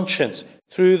good conscience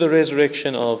through the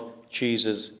resurrection of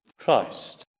Jesus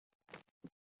Christ.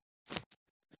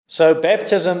 So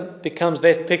baptism becomes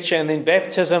that picture, and then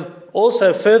baptism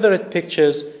also further it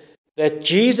pictures that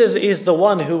Jesus is the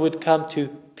one who would come to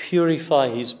purify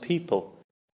his people.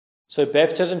 So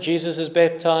baptism, Jesus is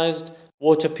baptized,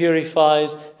 water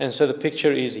purifies, and so the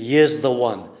picture is, here's the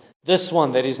one. This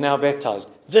one that is now baptized,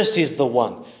 this is the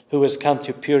one who has come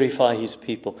to purify his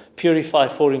people, purify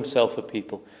for himself a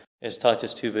people, as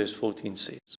Titus 2 verse 14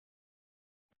 says.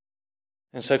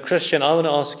 And so Christian, I want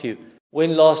to ask you,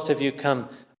 when last have you come?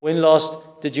 When last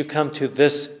did you come to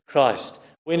this Christ?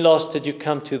 When last did you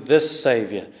come to this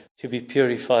Savior to be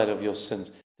purified of your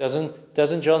sins?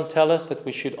 Doesn't John tell us that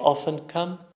we should often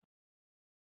come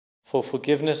for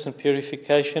forgiveness and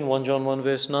purification, 1 John 1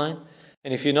 verse 9.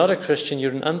 And if you're not a Christian,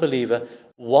 you're an unbeliever,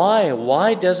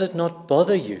 why does it not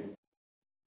bother you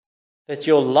that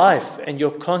your life and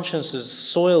your conscience is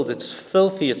soiled, it's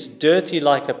filthy, it's dirty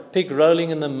like a pig rolling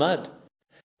in the mud?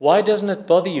 Why doesn't it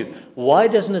bother you? Why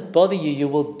doesn't it bother you? You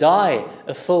will die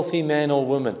a filthy man or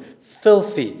woman,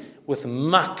 filthy with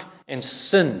muck and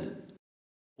sin.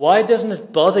 Why doesn't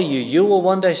it bother you? You will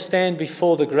one day stand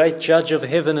before the great judge of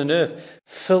heaven and earth,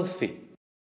 filthy.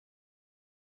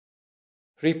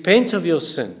 Repent of your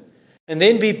sin. And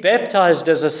then be baptized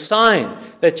as a sign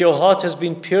that your heart has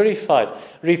been purified.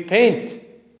 Repent.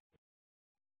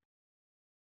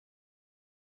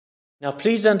 Now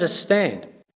please understand,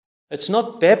 it's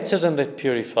not baptism that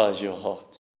purifies your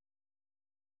heart.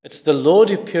 It's the Lord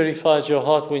who purifies your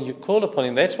heart when you call upon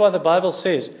Him. That's why the Bible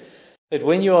says that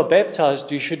when you are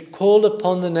baptized, you should call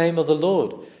upon the name of the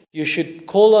Lord. You should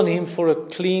call on Him for a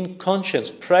clean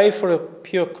conscience. Pray for a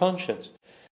pure conscience.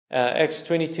 Acts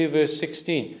 22 verse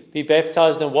 16. Be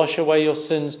baptized and wash away your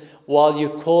sins while you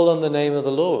call on the name of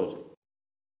the Lord.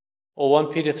 Or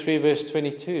 1 Peter 3 verse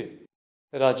 22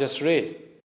 that I just read.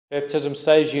 Baptism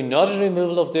saves you not a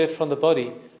removal of dirt from the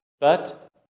body, but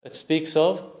it speaks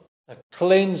of a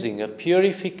cleansing, a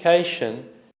purification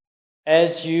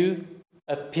as you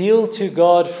appeal to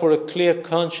God for a clear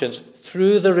conscience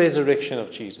through the resurrection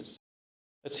of Jesus.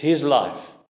 It's His life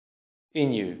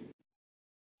in you.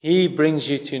 He brings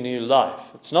you to new life.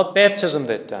 It's not baptism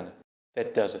that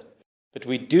does it. But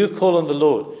we do call on the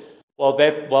Lord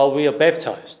while we are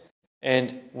baptized.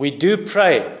 And we do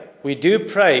pray. We do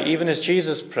pray, even as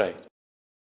Jesus prayed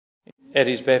at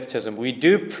His baptism. We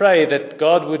do pray that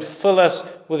God would fill us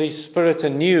with His Spirit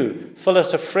anew, fill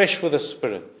us afresh with the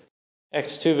Spirit.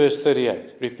 Acts 2 verse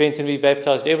 38. Repent and be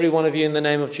baptized, every one of you, in the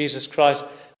name of Jesus Christ,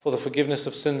 for the forgiveness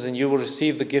of sins, and you will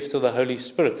receive the gift of the Holy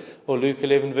Spirit. Or Luke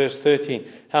 11 verse 13.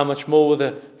 How much more will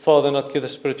the Father not give the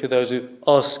Spirit to those who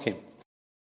ask Him?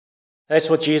 That's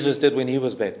what Jesus did when He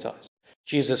was baptized.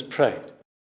 Jesus prayed.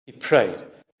 He prayed.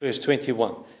 Verse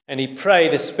 21. And He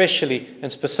prayed especially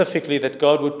and specifically that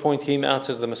God would point Him out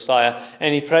as the Messiah.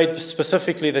 And He prayed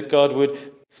specifically that God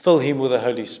would fill Him with the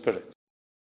Holy Spirit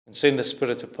and send the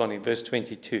Spirit upon Him. Verse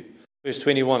 22. Verse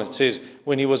 21, it says,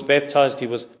 when He was baptized, He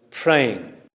was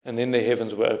praying, and then the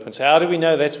heavens were opened. So how do we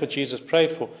know that's what Jesus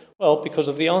prayed for? Well, because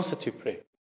of the answer to prayer.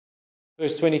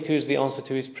 Verse 22 is the answer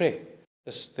to His prayer.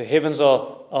 The heavens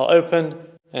are opened,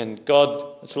 and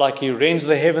God, it's like He rends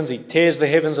the heavens, He tears the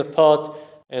heavens apart,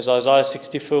 as Isaiah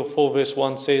 64 verse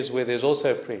 1 says, where there's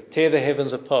also a prayer. Tear the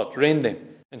heavens apart, rend them,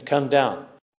 and come down.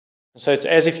 And so it's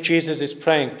as if Jesus is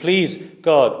praying, please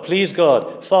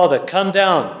God, Father, come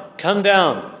down, come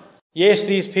down. Yes,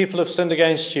 these people have sinned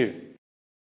against you.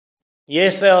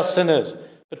 Yes, they are sinners,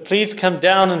 but please come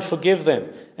down and forgive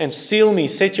them and seal me,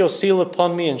 set your seal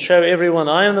upon me and show everyone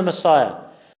I am the Messiah.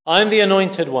 I am the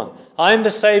anointed one. I am the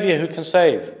Savior who can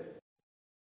save.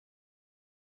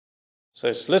 So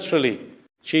it's literally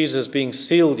Jesus being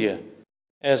sealed here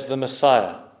as the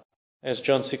Messiah. As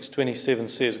John 6:27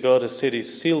 says, God has set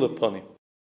His seal upon Him.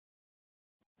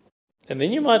 And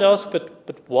then you might ask,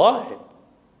 but why?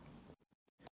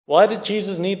 Why did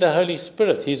Jesus need the Holy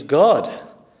Spirit? He's God.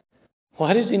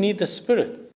 Why does He need the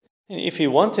Spirit? And if He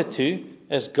wanted to,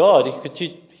 as God, He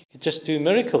could just do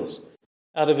miracles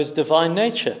out of His divine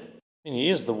nature. And He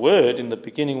is the Word. In the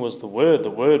beginning was the Word.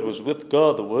 The Word was with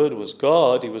God. The Word was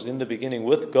God. He was in the beginning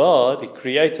with God. He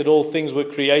created all things were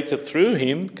created through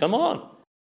Him. Come on.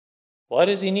 Why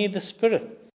does He need the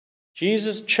Spirit?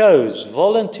 Jesus chose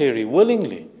voluntarily,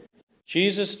 willingly.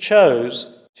 Jesus chose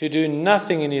to do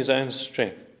nothing in His own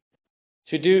strength.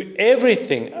 To do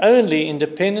everything only in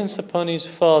dependence upon His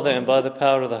Father and by the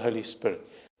power of the Holy Spirit.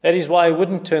 That is why He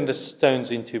wouldn't turn the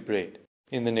stones into bread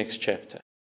in the next chapter.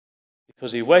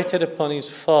 Because He waited upon His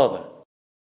Father.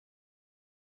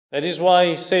 That is why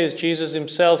He says, Jesus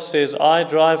Himself says, I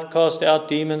cast out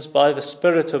demons by the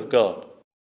Spirit of God.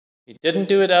 He didn't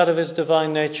do it out of His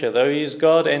divine nature, though He is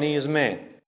God and He is man.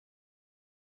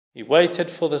 He waited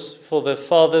for the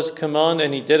Father's command,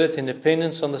 and He did it in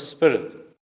dependence on the Spirit.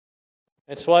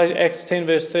 That's why Acts 10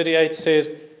 verse 38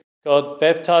 says, God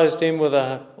baptized Him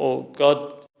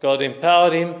God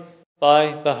empowered Him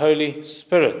by the Holy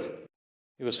Spirit.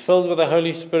 He was filled with the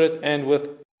Holy Spirit and with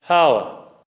power,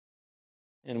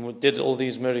 and did all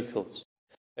these miracles.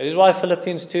 That is why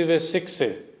Philippians 2 verse 6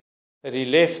 says that He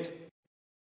left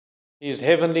His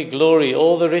heavenly glory,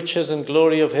 all the riches and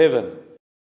glory of heaven.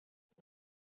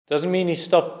 Doesn't mean He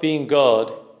stopped being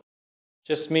God.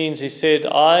 Just means He said,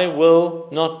 I will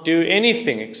not do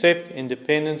anything except in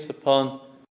dependence upon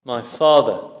my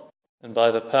Father and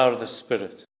by the power of the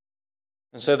Spirit.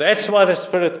 And so that's why the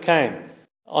Spirit came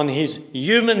on His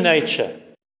human nature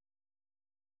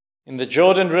in the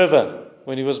Jordan River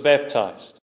when He was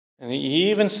baptized. And He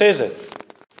even says it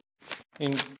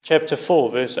in chapter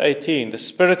 4, verse 18. The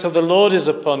Spirit of the Lord is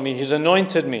upon me. He's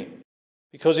anointed me.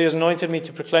 Because He has anointed me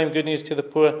to proclaim good news to the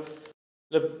poor,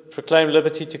 proclaim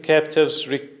liberty to captives,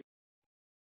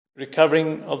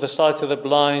 recovering of the sight of the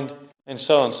blind, and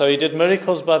so on. So He did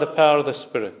miracles by the power of the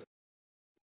Spirit.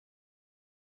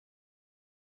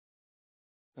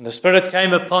 And the Spirit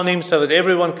came upon Him so that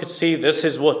everyone could see this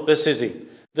is He.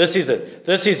 This is it.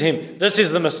 This is him. This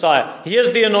is the Messiah.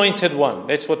 Here's the anointed one.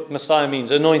 That's what Messiah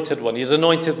means, anointed one. He's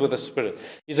anointed with the Spirit.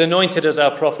 He's anointed as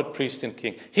our prophet, priest, and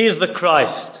king. He's the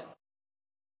Christ.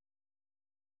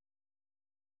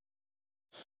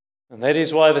 And that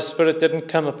is why the Spirit didn't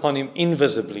come upon him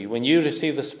invisibly. When you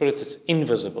receive the Spirit, it's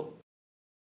invisible.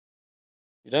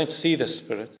 You don't see the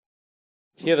Spirit.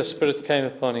 Here the Spirit came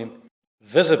upon him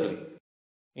visibly.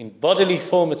 In bodily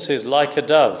form, it says, like a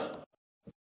dove.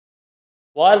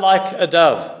 Why like a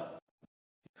dove?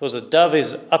 Because a dove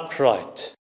is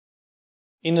upright,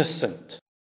 innocent.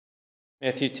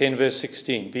 Matthew 10 verse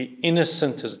 16, be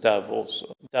innocent as doves,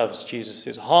 Jesus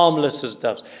says, harmless as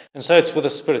doves. And so it's with the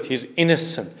Spirit. He's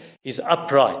innocent, he's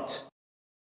upright.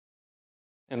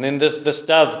 And then this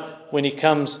dove, when he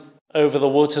comes over the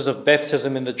waters of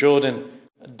baptism in the Jordan,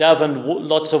 a dove and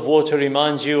lots of water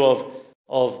reminds you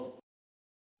of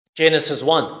Genesis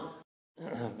 1,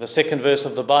 the second verse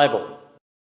of the Bible.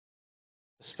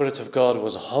 The Spirit of God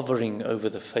was hovering over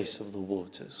the face of the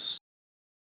waters.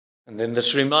 And then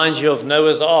this reminds you of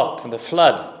Noah's ark and the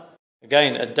flood.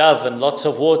 Again, a dove and lots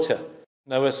of water.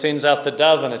 Noah sends out the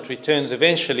dove and it returns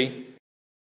eventually.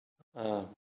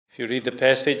 If you read the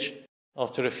passage,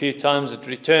 after a few times it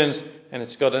returns and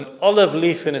it's got an olive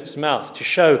leaf in its mouth to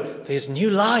show there's new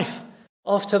life.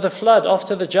 After the flood,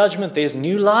 after the judgment, there's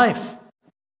new life.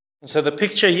 And so the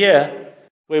picture here,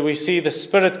 where we see the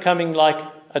Spirit coming like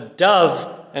a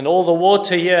dove and all the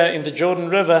water here in the Jordan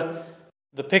River,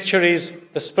 the picture is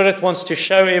the Spirit wants to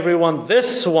show everyone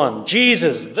this one,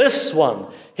 Jesus, this one.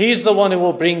 He's the one who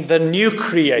will bring the new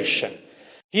creation.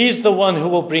 He's the one who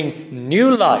will bring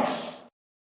new life,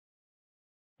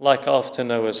 like after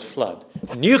Noah's flood.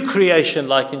 New creation,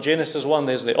 like in Genesis 1,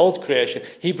 there's the old creation.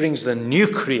 He brings the new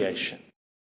creation.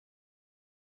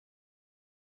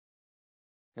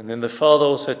 And then the Father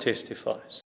also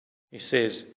testifies. He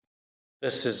says,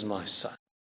 this is my Son.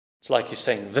 It's like he's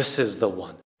saying, this is the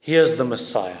one. Here's the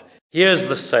Messiah. Here's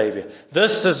the Savior.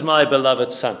 This is my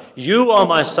beloved Son. You are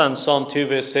my Son, Psalm 2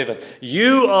 verse 7.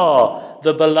 You are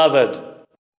the beloved.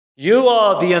 You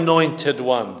are the anointed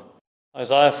one.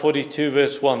 Isaiah 42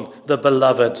 verse 1, the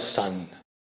beloved Son.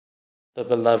 The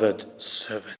beloved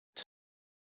servant.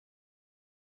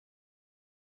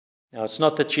 Now it's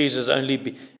not that Jesus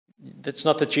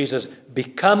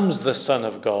becomes the Son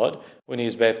of God when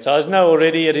he's baptized. No,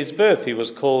 already at his birth he was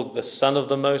called the Son of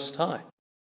the Most High.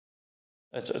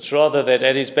 It's rather that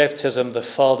at his baptism the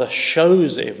Father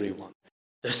shows everyone,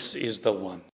 this is the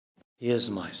one.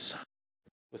 Here's my Son,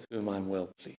 with whom I'm well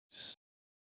pleased.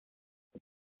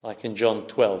 Like in John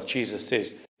 12, Jesus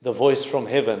says, the voice from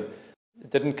heaven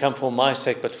didn't come for my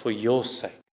sake, but for your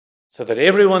sake, so that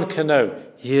everyone can know,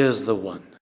 here's the one.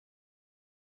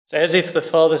 It's as if the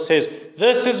Father says,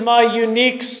 this is my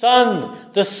unique Son,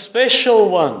 the special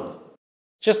one.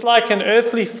 Just like an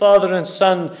earthly father and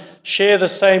son share the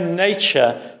same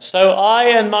nature, so I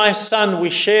and my Son,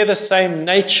 we share the same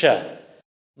nature.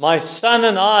 My Son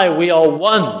and I, we are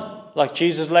one. Like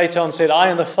Jesus later on said, I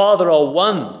and the Father are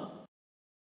one.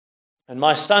 And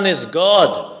my Son is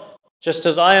God. Just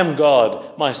as I am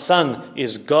God, my Son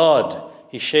is God.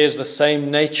 He shares the same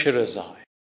nature as I.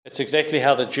 It's exactly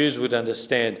how the Jews would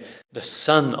understand the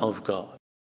Son of God.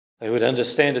 They would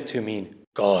understand it to mean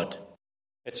God.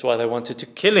 That's why they wanted to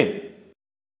kill him,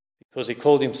 because he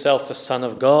called himself the Son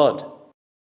of God.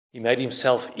 He made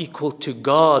himself equal to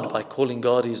God by calling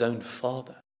God his own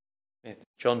Father.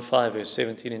 John 5 verse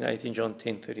 17 and 18, John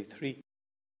 10:33.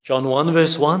 John 1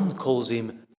 verse 1 calls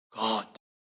him God.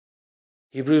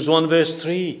 Hebrews 1 verse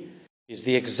 3 is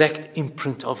the exact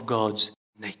imprint of God's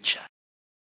nature.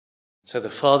 So the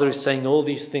Father is saying all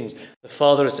these things. The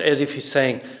Father is as if he's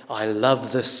saying, I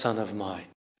love this Son of mine,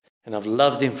 and I've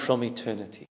loved him from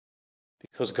eternity,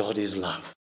 because God is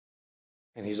love.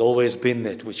 And he's always been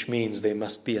that, which means there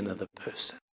must be another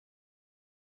person.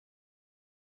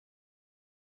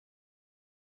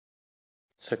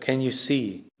 So can you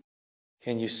see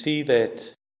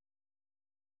that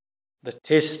the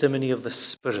testimony of the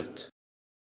Spirit,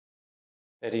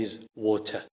 that is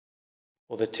water,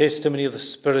 or the testimony of the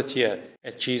Spirit here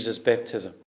at Jesus'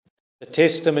 baptism, the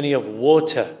testimony of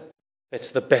water, that's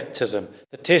the baptism,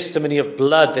 the testimony of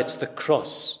blood, that's the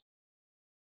cross,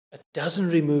 it doesn't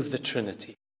remove the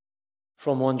Trinity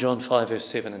from 1 John 5 verse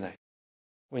 7 and 8,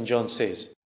 when John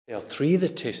says there are three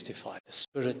that testify, the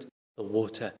Spirit, the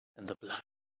water, and the blood.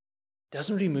 It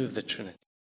doesn't remove the Trinity.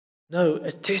 No,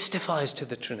 it testifies to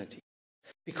the Trinity.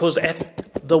 Because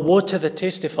at the water that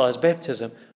testifies,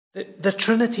 baptism, the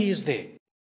Trinity is there.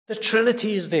 The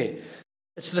Trinity is there.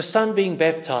 It's the Son being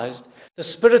baptized, the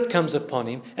Spirit comes upon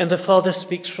him, and the Father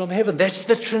speaks from heaven. That's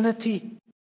the Trinity.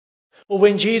 Or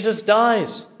when Jesus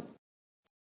dies,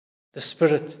 the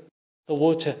Spirit, the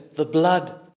water, the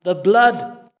blood,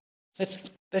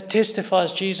 that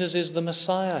testifies Jesus is the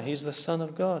Messiah. He's the Son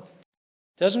of God.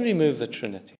 It doesn't remove the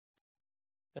Trinity.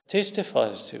 It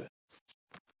testifies to it.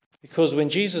 Because when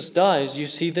Jesus dies, you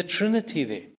see the Trinity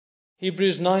there.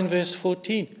 Hebrews 9 verse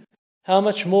 14. How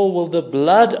much more will the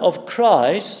blood of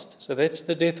Christ, so that's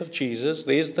the death of Jesus,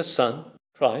 there's the Son,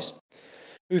 Christ,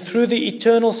 who through the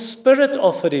eternal Spirit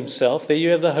offered himself, there you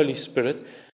have the Holy Spirit,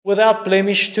 without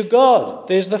blemish to God.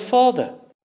 There's the Father.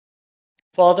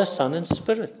 Father, Son, and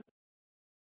Spirit.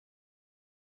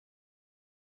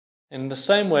 In the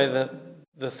same way that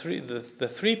the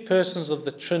three persons of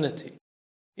the Trinity,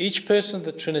 each person of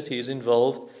the Trinity is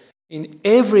involved in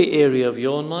every area of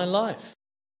your and my life.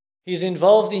 He's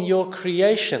involved in your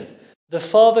creation. The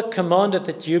Father commanded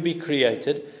that you be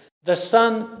created. The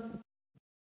Son,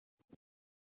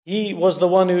 He was the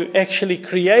one who actually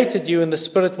created you, and the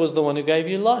Spirit was the one who gave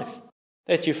you life.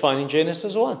 That you find in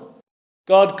Genesis 1.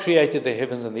 God created the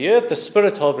heavens and the earth, the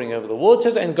Spirit hovering over the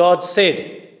waters, and God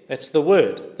said, that's the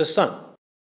Word, the Son.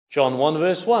 John 1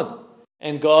 verse 1.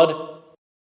 And God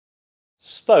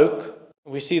spoke.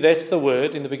 We see that's the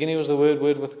Word. In the beginning was the Word,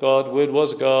 Word with God, Word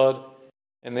was God.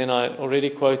 And then I already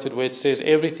quoted where it says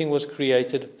everything was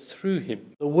created through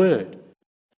Him, the Word.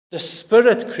 The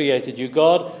Spirit created you.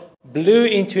 God blew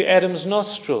into Adam's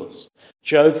nostrils.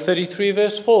 Job 33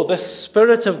 verse 4, the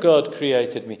Spirit of God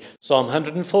created me. Psalm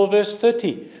 104 verse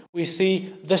 30, we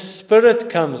see the Spirit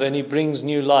comes and He brings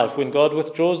new life. When God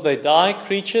withdraws, they die,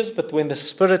 creatures, but when the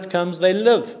Spirit comes, they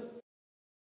live.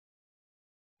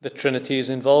 The Trinity is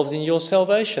involved in your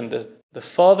salvation. The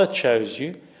Father chose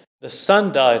you, the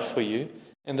Son died for you,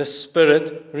 and the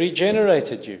Spirit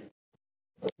regenerated you.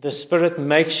 The Spirit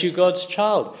makes you God's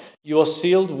child. You are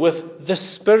sealed with the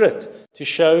Spirit to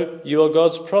show you are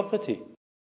God's property.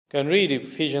 Go and read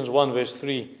Ephesians 1 verse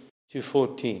 3 to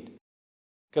 14.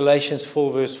 Galatians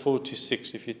 4 verse 4 to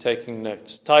 6 if you're taking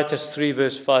notes. Titus 3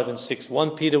 verse 5 and 6.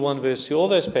 1 Peter 1 verse 2. All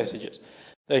those passages.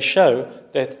 They show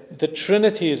that the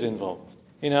Trinity is involved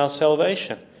in our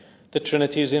salvation. The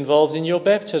Trinity is involved in your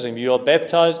baptism. You are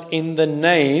baptized in the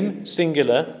name,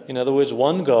 singular, in other words,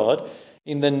 one God,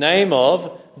 in the name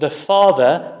of the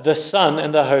Father, the Son,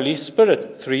 and the Holy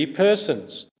Spirit. Three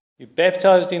persons. You're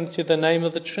baptized into the name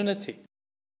of the Trinity.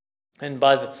 And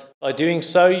by doing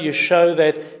so, you show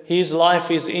that His life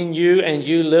is in you and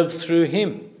you live through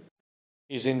Him.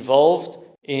 He's involved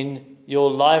in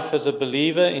your life as a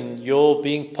believer, in your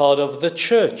being part of the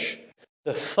church.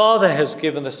 The Father has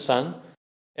given the Son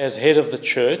as head of the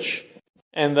church,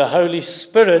 and the Holy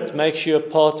Spirit makes you a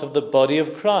part of the body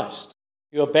of Christ.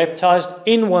 You are baptized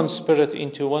in one Spirit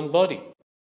into one body.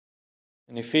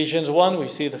 In Ephesians 1, we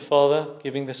see the Father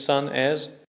giving the Son as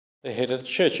the head of the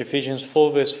church. Ephesians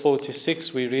 4, verse 4 to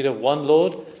 6, we read of one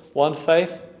Lord, one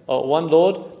faith, one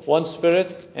Lord, one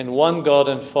Spirit, and one God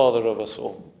and Father of us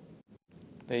all.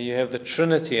 There you have the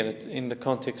Trinity in the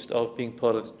context of being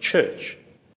part of the church.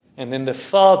 And then the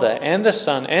Father and the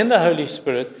Son and the Holy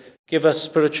Spirit give us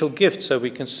spiritual gifts so we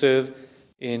can serve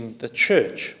in the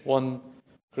church. 1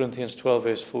 Corinthians 12,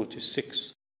 verse 4 to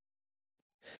 6.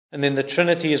 And then the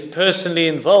Trinity is personally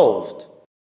involved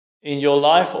in your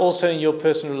life, also in your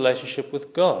personal relationship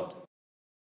with God.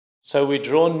 So we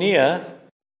draw near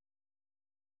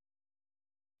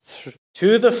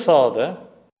to the Father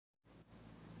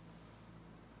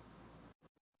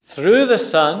through the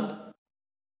Son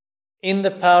in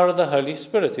the power of the Holy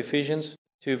Spirit. Ephesians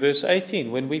 2 verse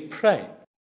 18, when we pray.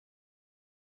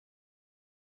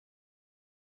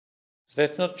 Is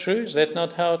that not true? Is that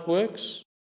not how it works?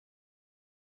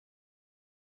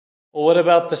 Or what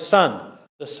about the Son?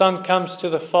 The Son comes to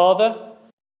the Father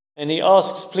and He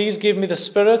asks, please give me the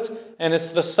Spirit, and it's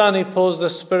the Son who pours the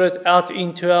Spirit out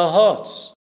into our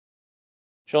hearts.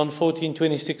 John 14,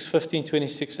 26, 15,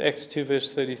 26, Acts 2,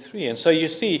 verse 33. And so you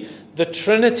see, the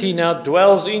Trinity now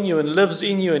dwells in you and lives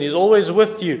in you and is always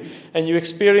with you, and you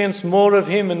experience more of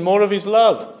Him and more of His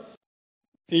love.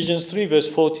 Ephesians 3, verse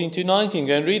 14 to 19.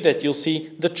 Go and read that. You'll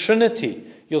see the Trinity.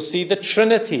 You'll see the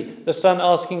Trinity, the Son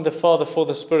asking the Father for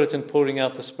the Spirit and pouring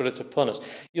out the Spirit upon us.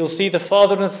 You'll see the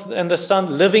Father and the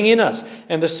Son living in us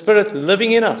and the Spirit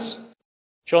living in us.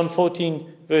 John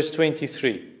 14, verse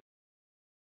 23.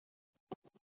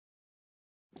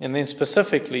 And then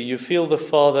specifically, you feel the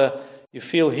Father, you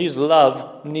feel His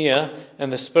love near,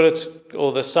 and the Spirit's,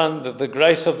 or the Son, the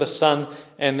grace of the Son,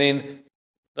 and then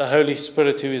the Holy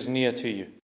Spirit who is near to you.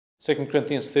 2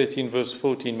 Corinthians 13, verse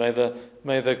 14. May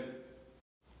the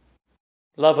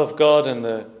love of God and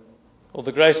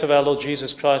the grace of our Lord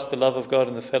Jesus Christ, the love of God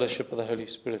and the fellowship of the Holy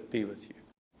Spirit be with you.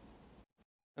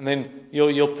 And then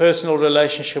your personal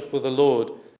relationship with the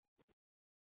Lord,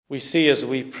 we see as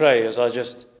we pray, as I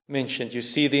just mentioned, you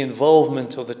see the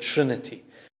involvement of the Trinity.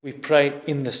 We pray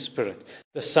in the Spirit.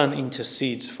 The Son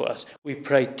intercedes for us. We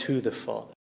pray to the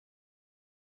Father.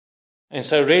 And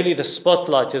so really the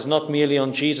spotlight is not merely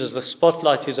on Jesus. The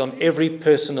spotlight is on every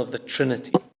person of the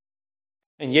Trinity.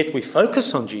 And yet we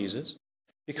focus on Jesus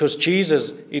because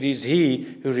Jesus, it is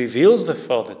He who reveals the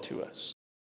Father to us.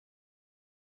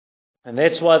 And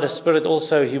that's why the Spirit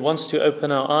also, He wants to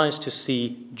open our eyes to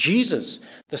see Jesus.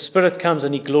 The Spirit comes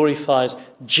and He glorifies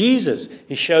Jesus.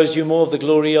 He shows you more of the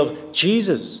glory of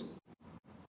Jesus.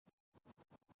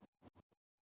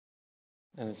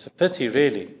 And it's a pity,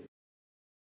 really,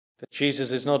 that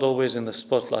Jesus is not always in the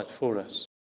spotlight for us.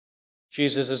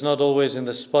 Jesus is not always in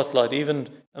the spotlight, even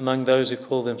among those who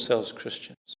call themselves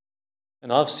Christians.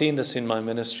 And I've seen this in my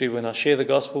ministry. When I share the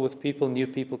gospel with people, new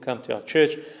people come to our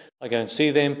church, I go and see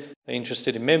them. They're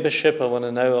interested in membership. I want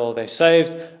to know, are they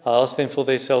saved? I ask them for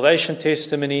their salvation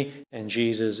testimony, and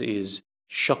Jesus is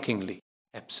shockingly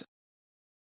absent.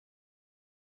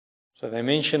 So they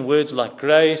mention words like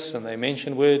grace, and they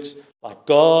mention words like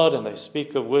God, and they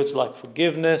speak of words like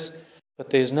forgiveness,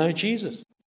 but there's no Jesus.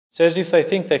 It's as if they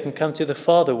think they can come to the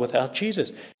Father without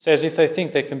Jesus. It's as if they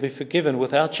think they can be forgiven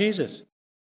without Jesus.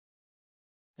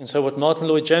 And so what Martin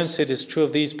Lloyd-Jones said is true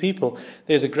of these people.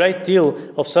 There's a great deal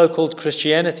of so-called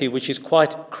Christianity which is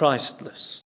quite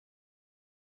Christless.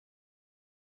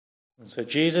 And so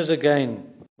Jesus again,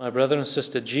 my brother and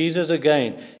sister, Jesus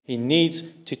again, He needs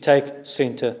to take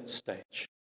center stage.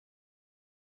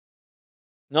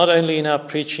 Not only in our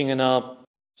preaching and our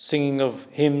singing of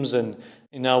hymns and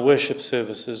in our worship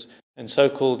services and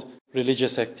so-called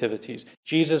religious activities.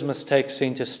 Jesus must take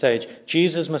center stage.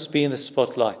 Jesus must be in the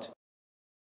spotlight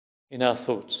in our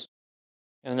thoughts,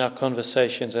 and in our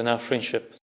conversations, and our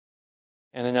friendships,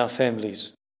 and in our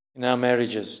families, in our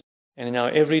marriages, and in our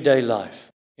everyday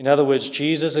life. In other words,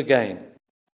 Jesus again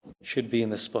should be in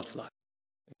the spotlight.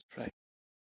 Let's pray.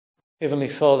 Heavenly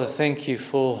Father, thank You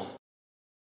for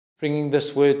bringing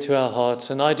this word to our hearts,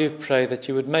 and I do pray that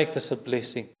You would make this a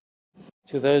blessing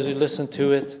to those who listen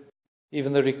to it,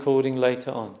 even the recording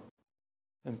later on,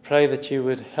 and pray that You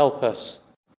would help us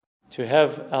to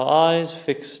have our eyes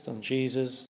fixed on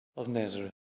Jesus of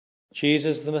Nazareth,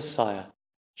 Jesus the Messiah,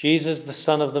 Jesus the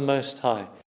Son of the Most High,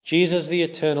 Jesus the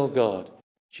eternal God,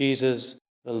 Jesus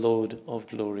the Lord of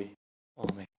glory.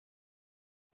 Amen.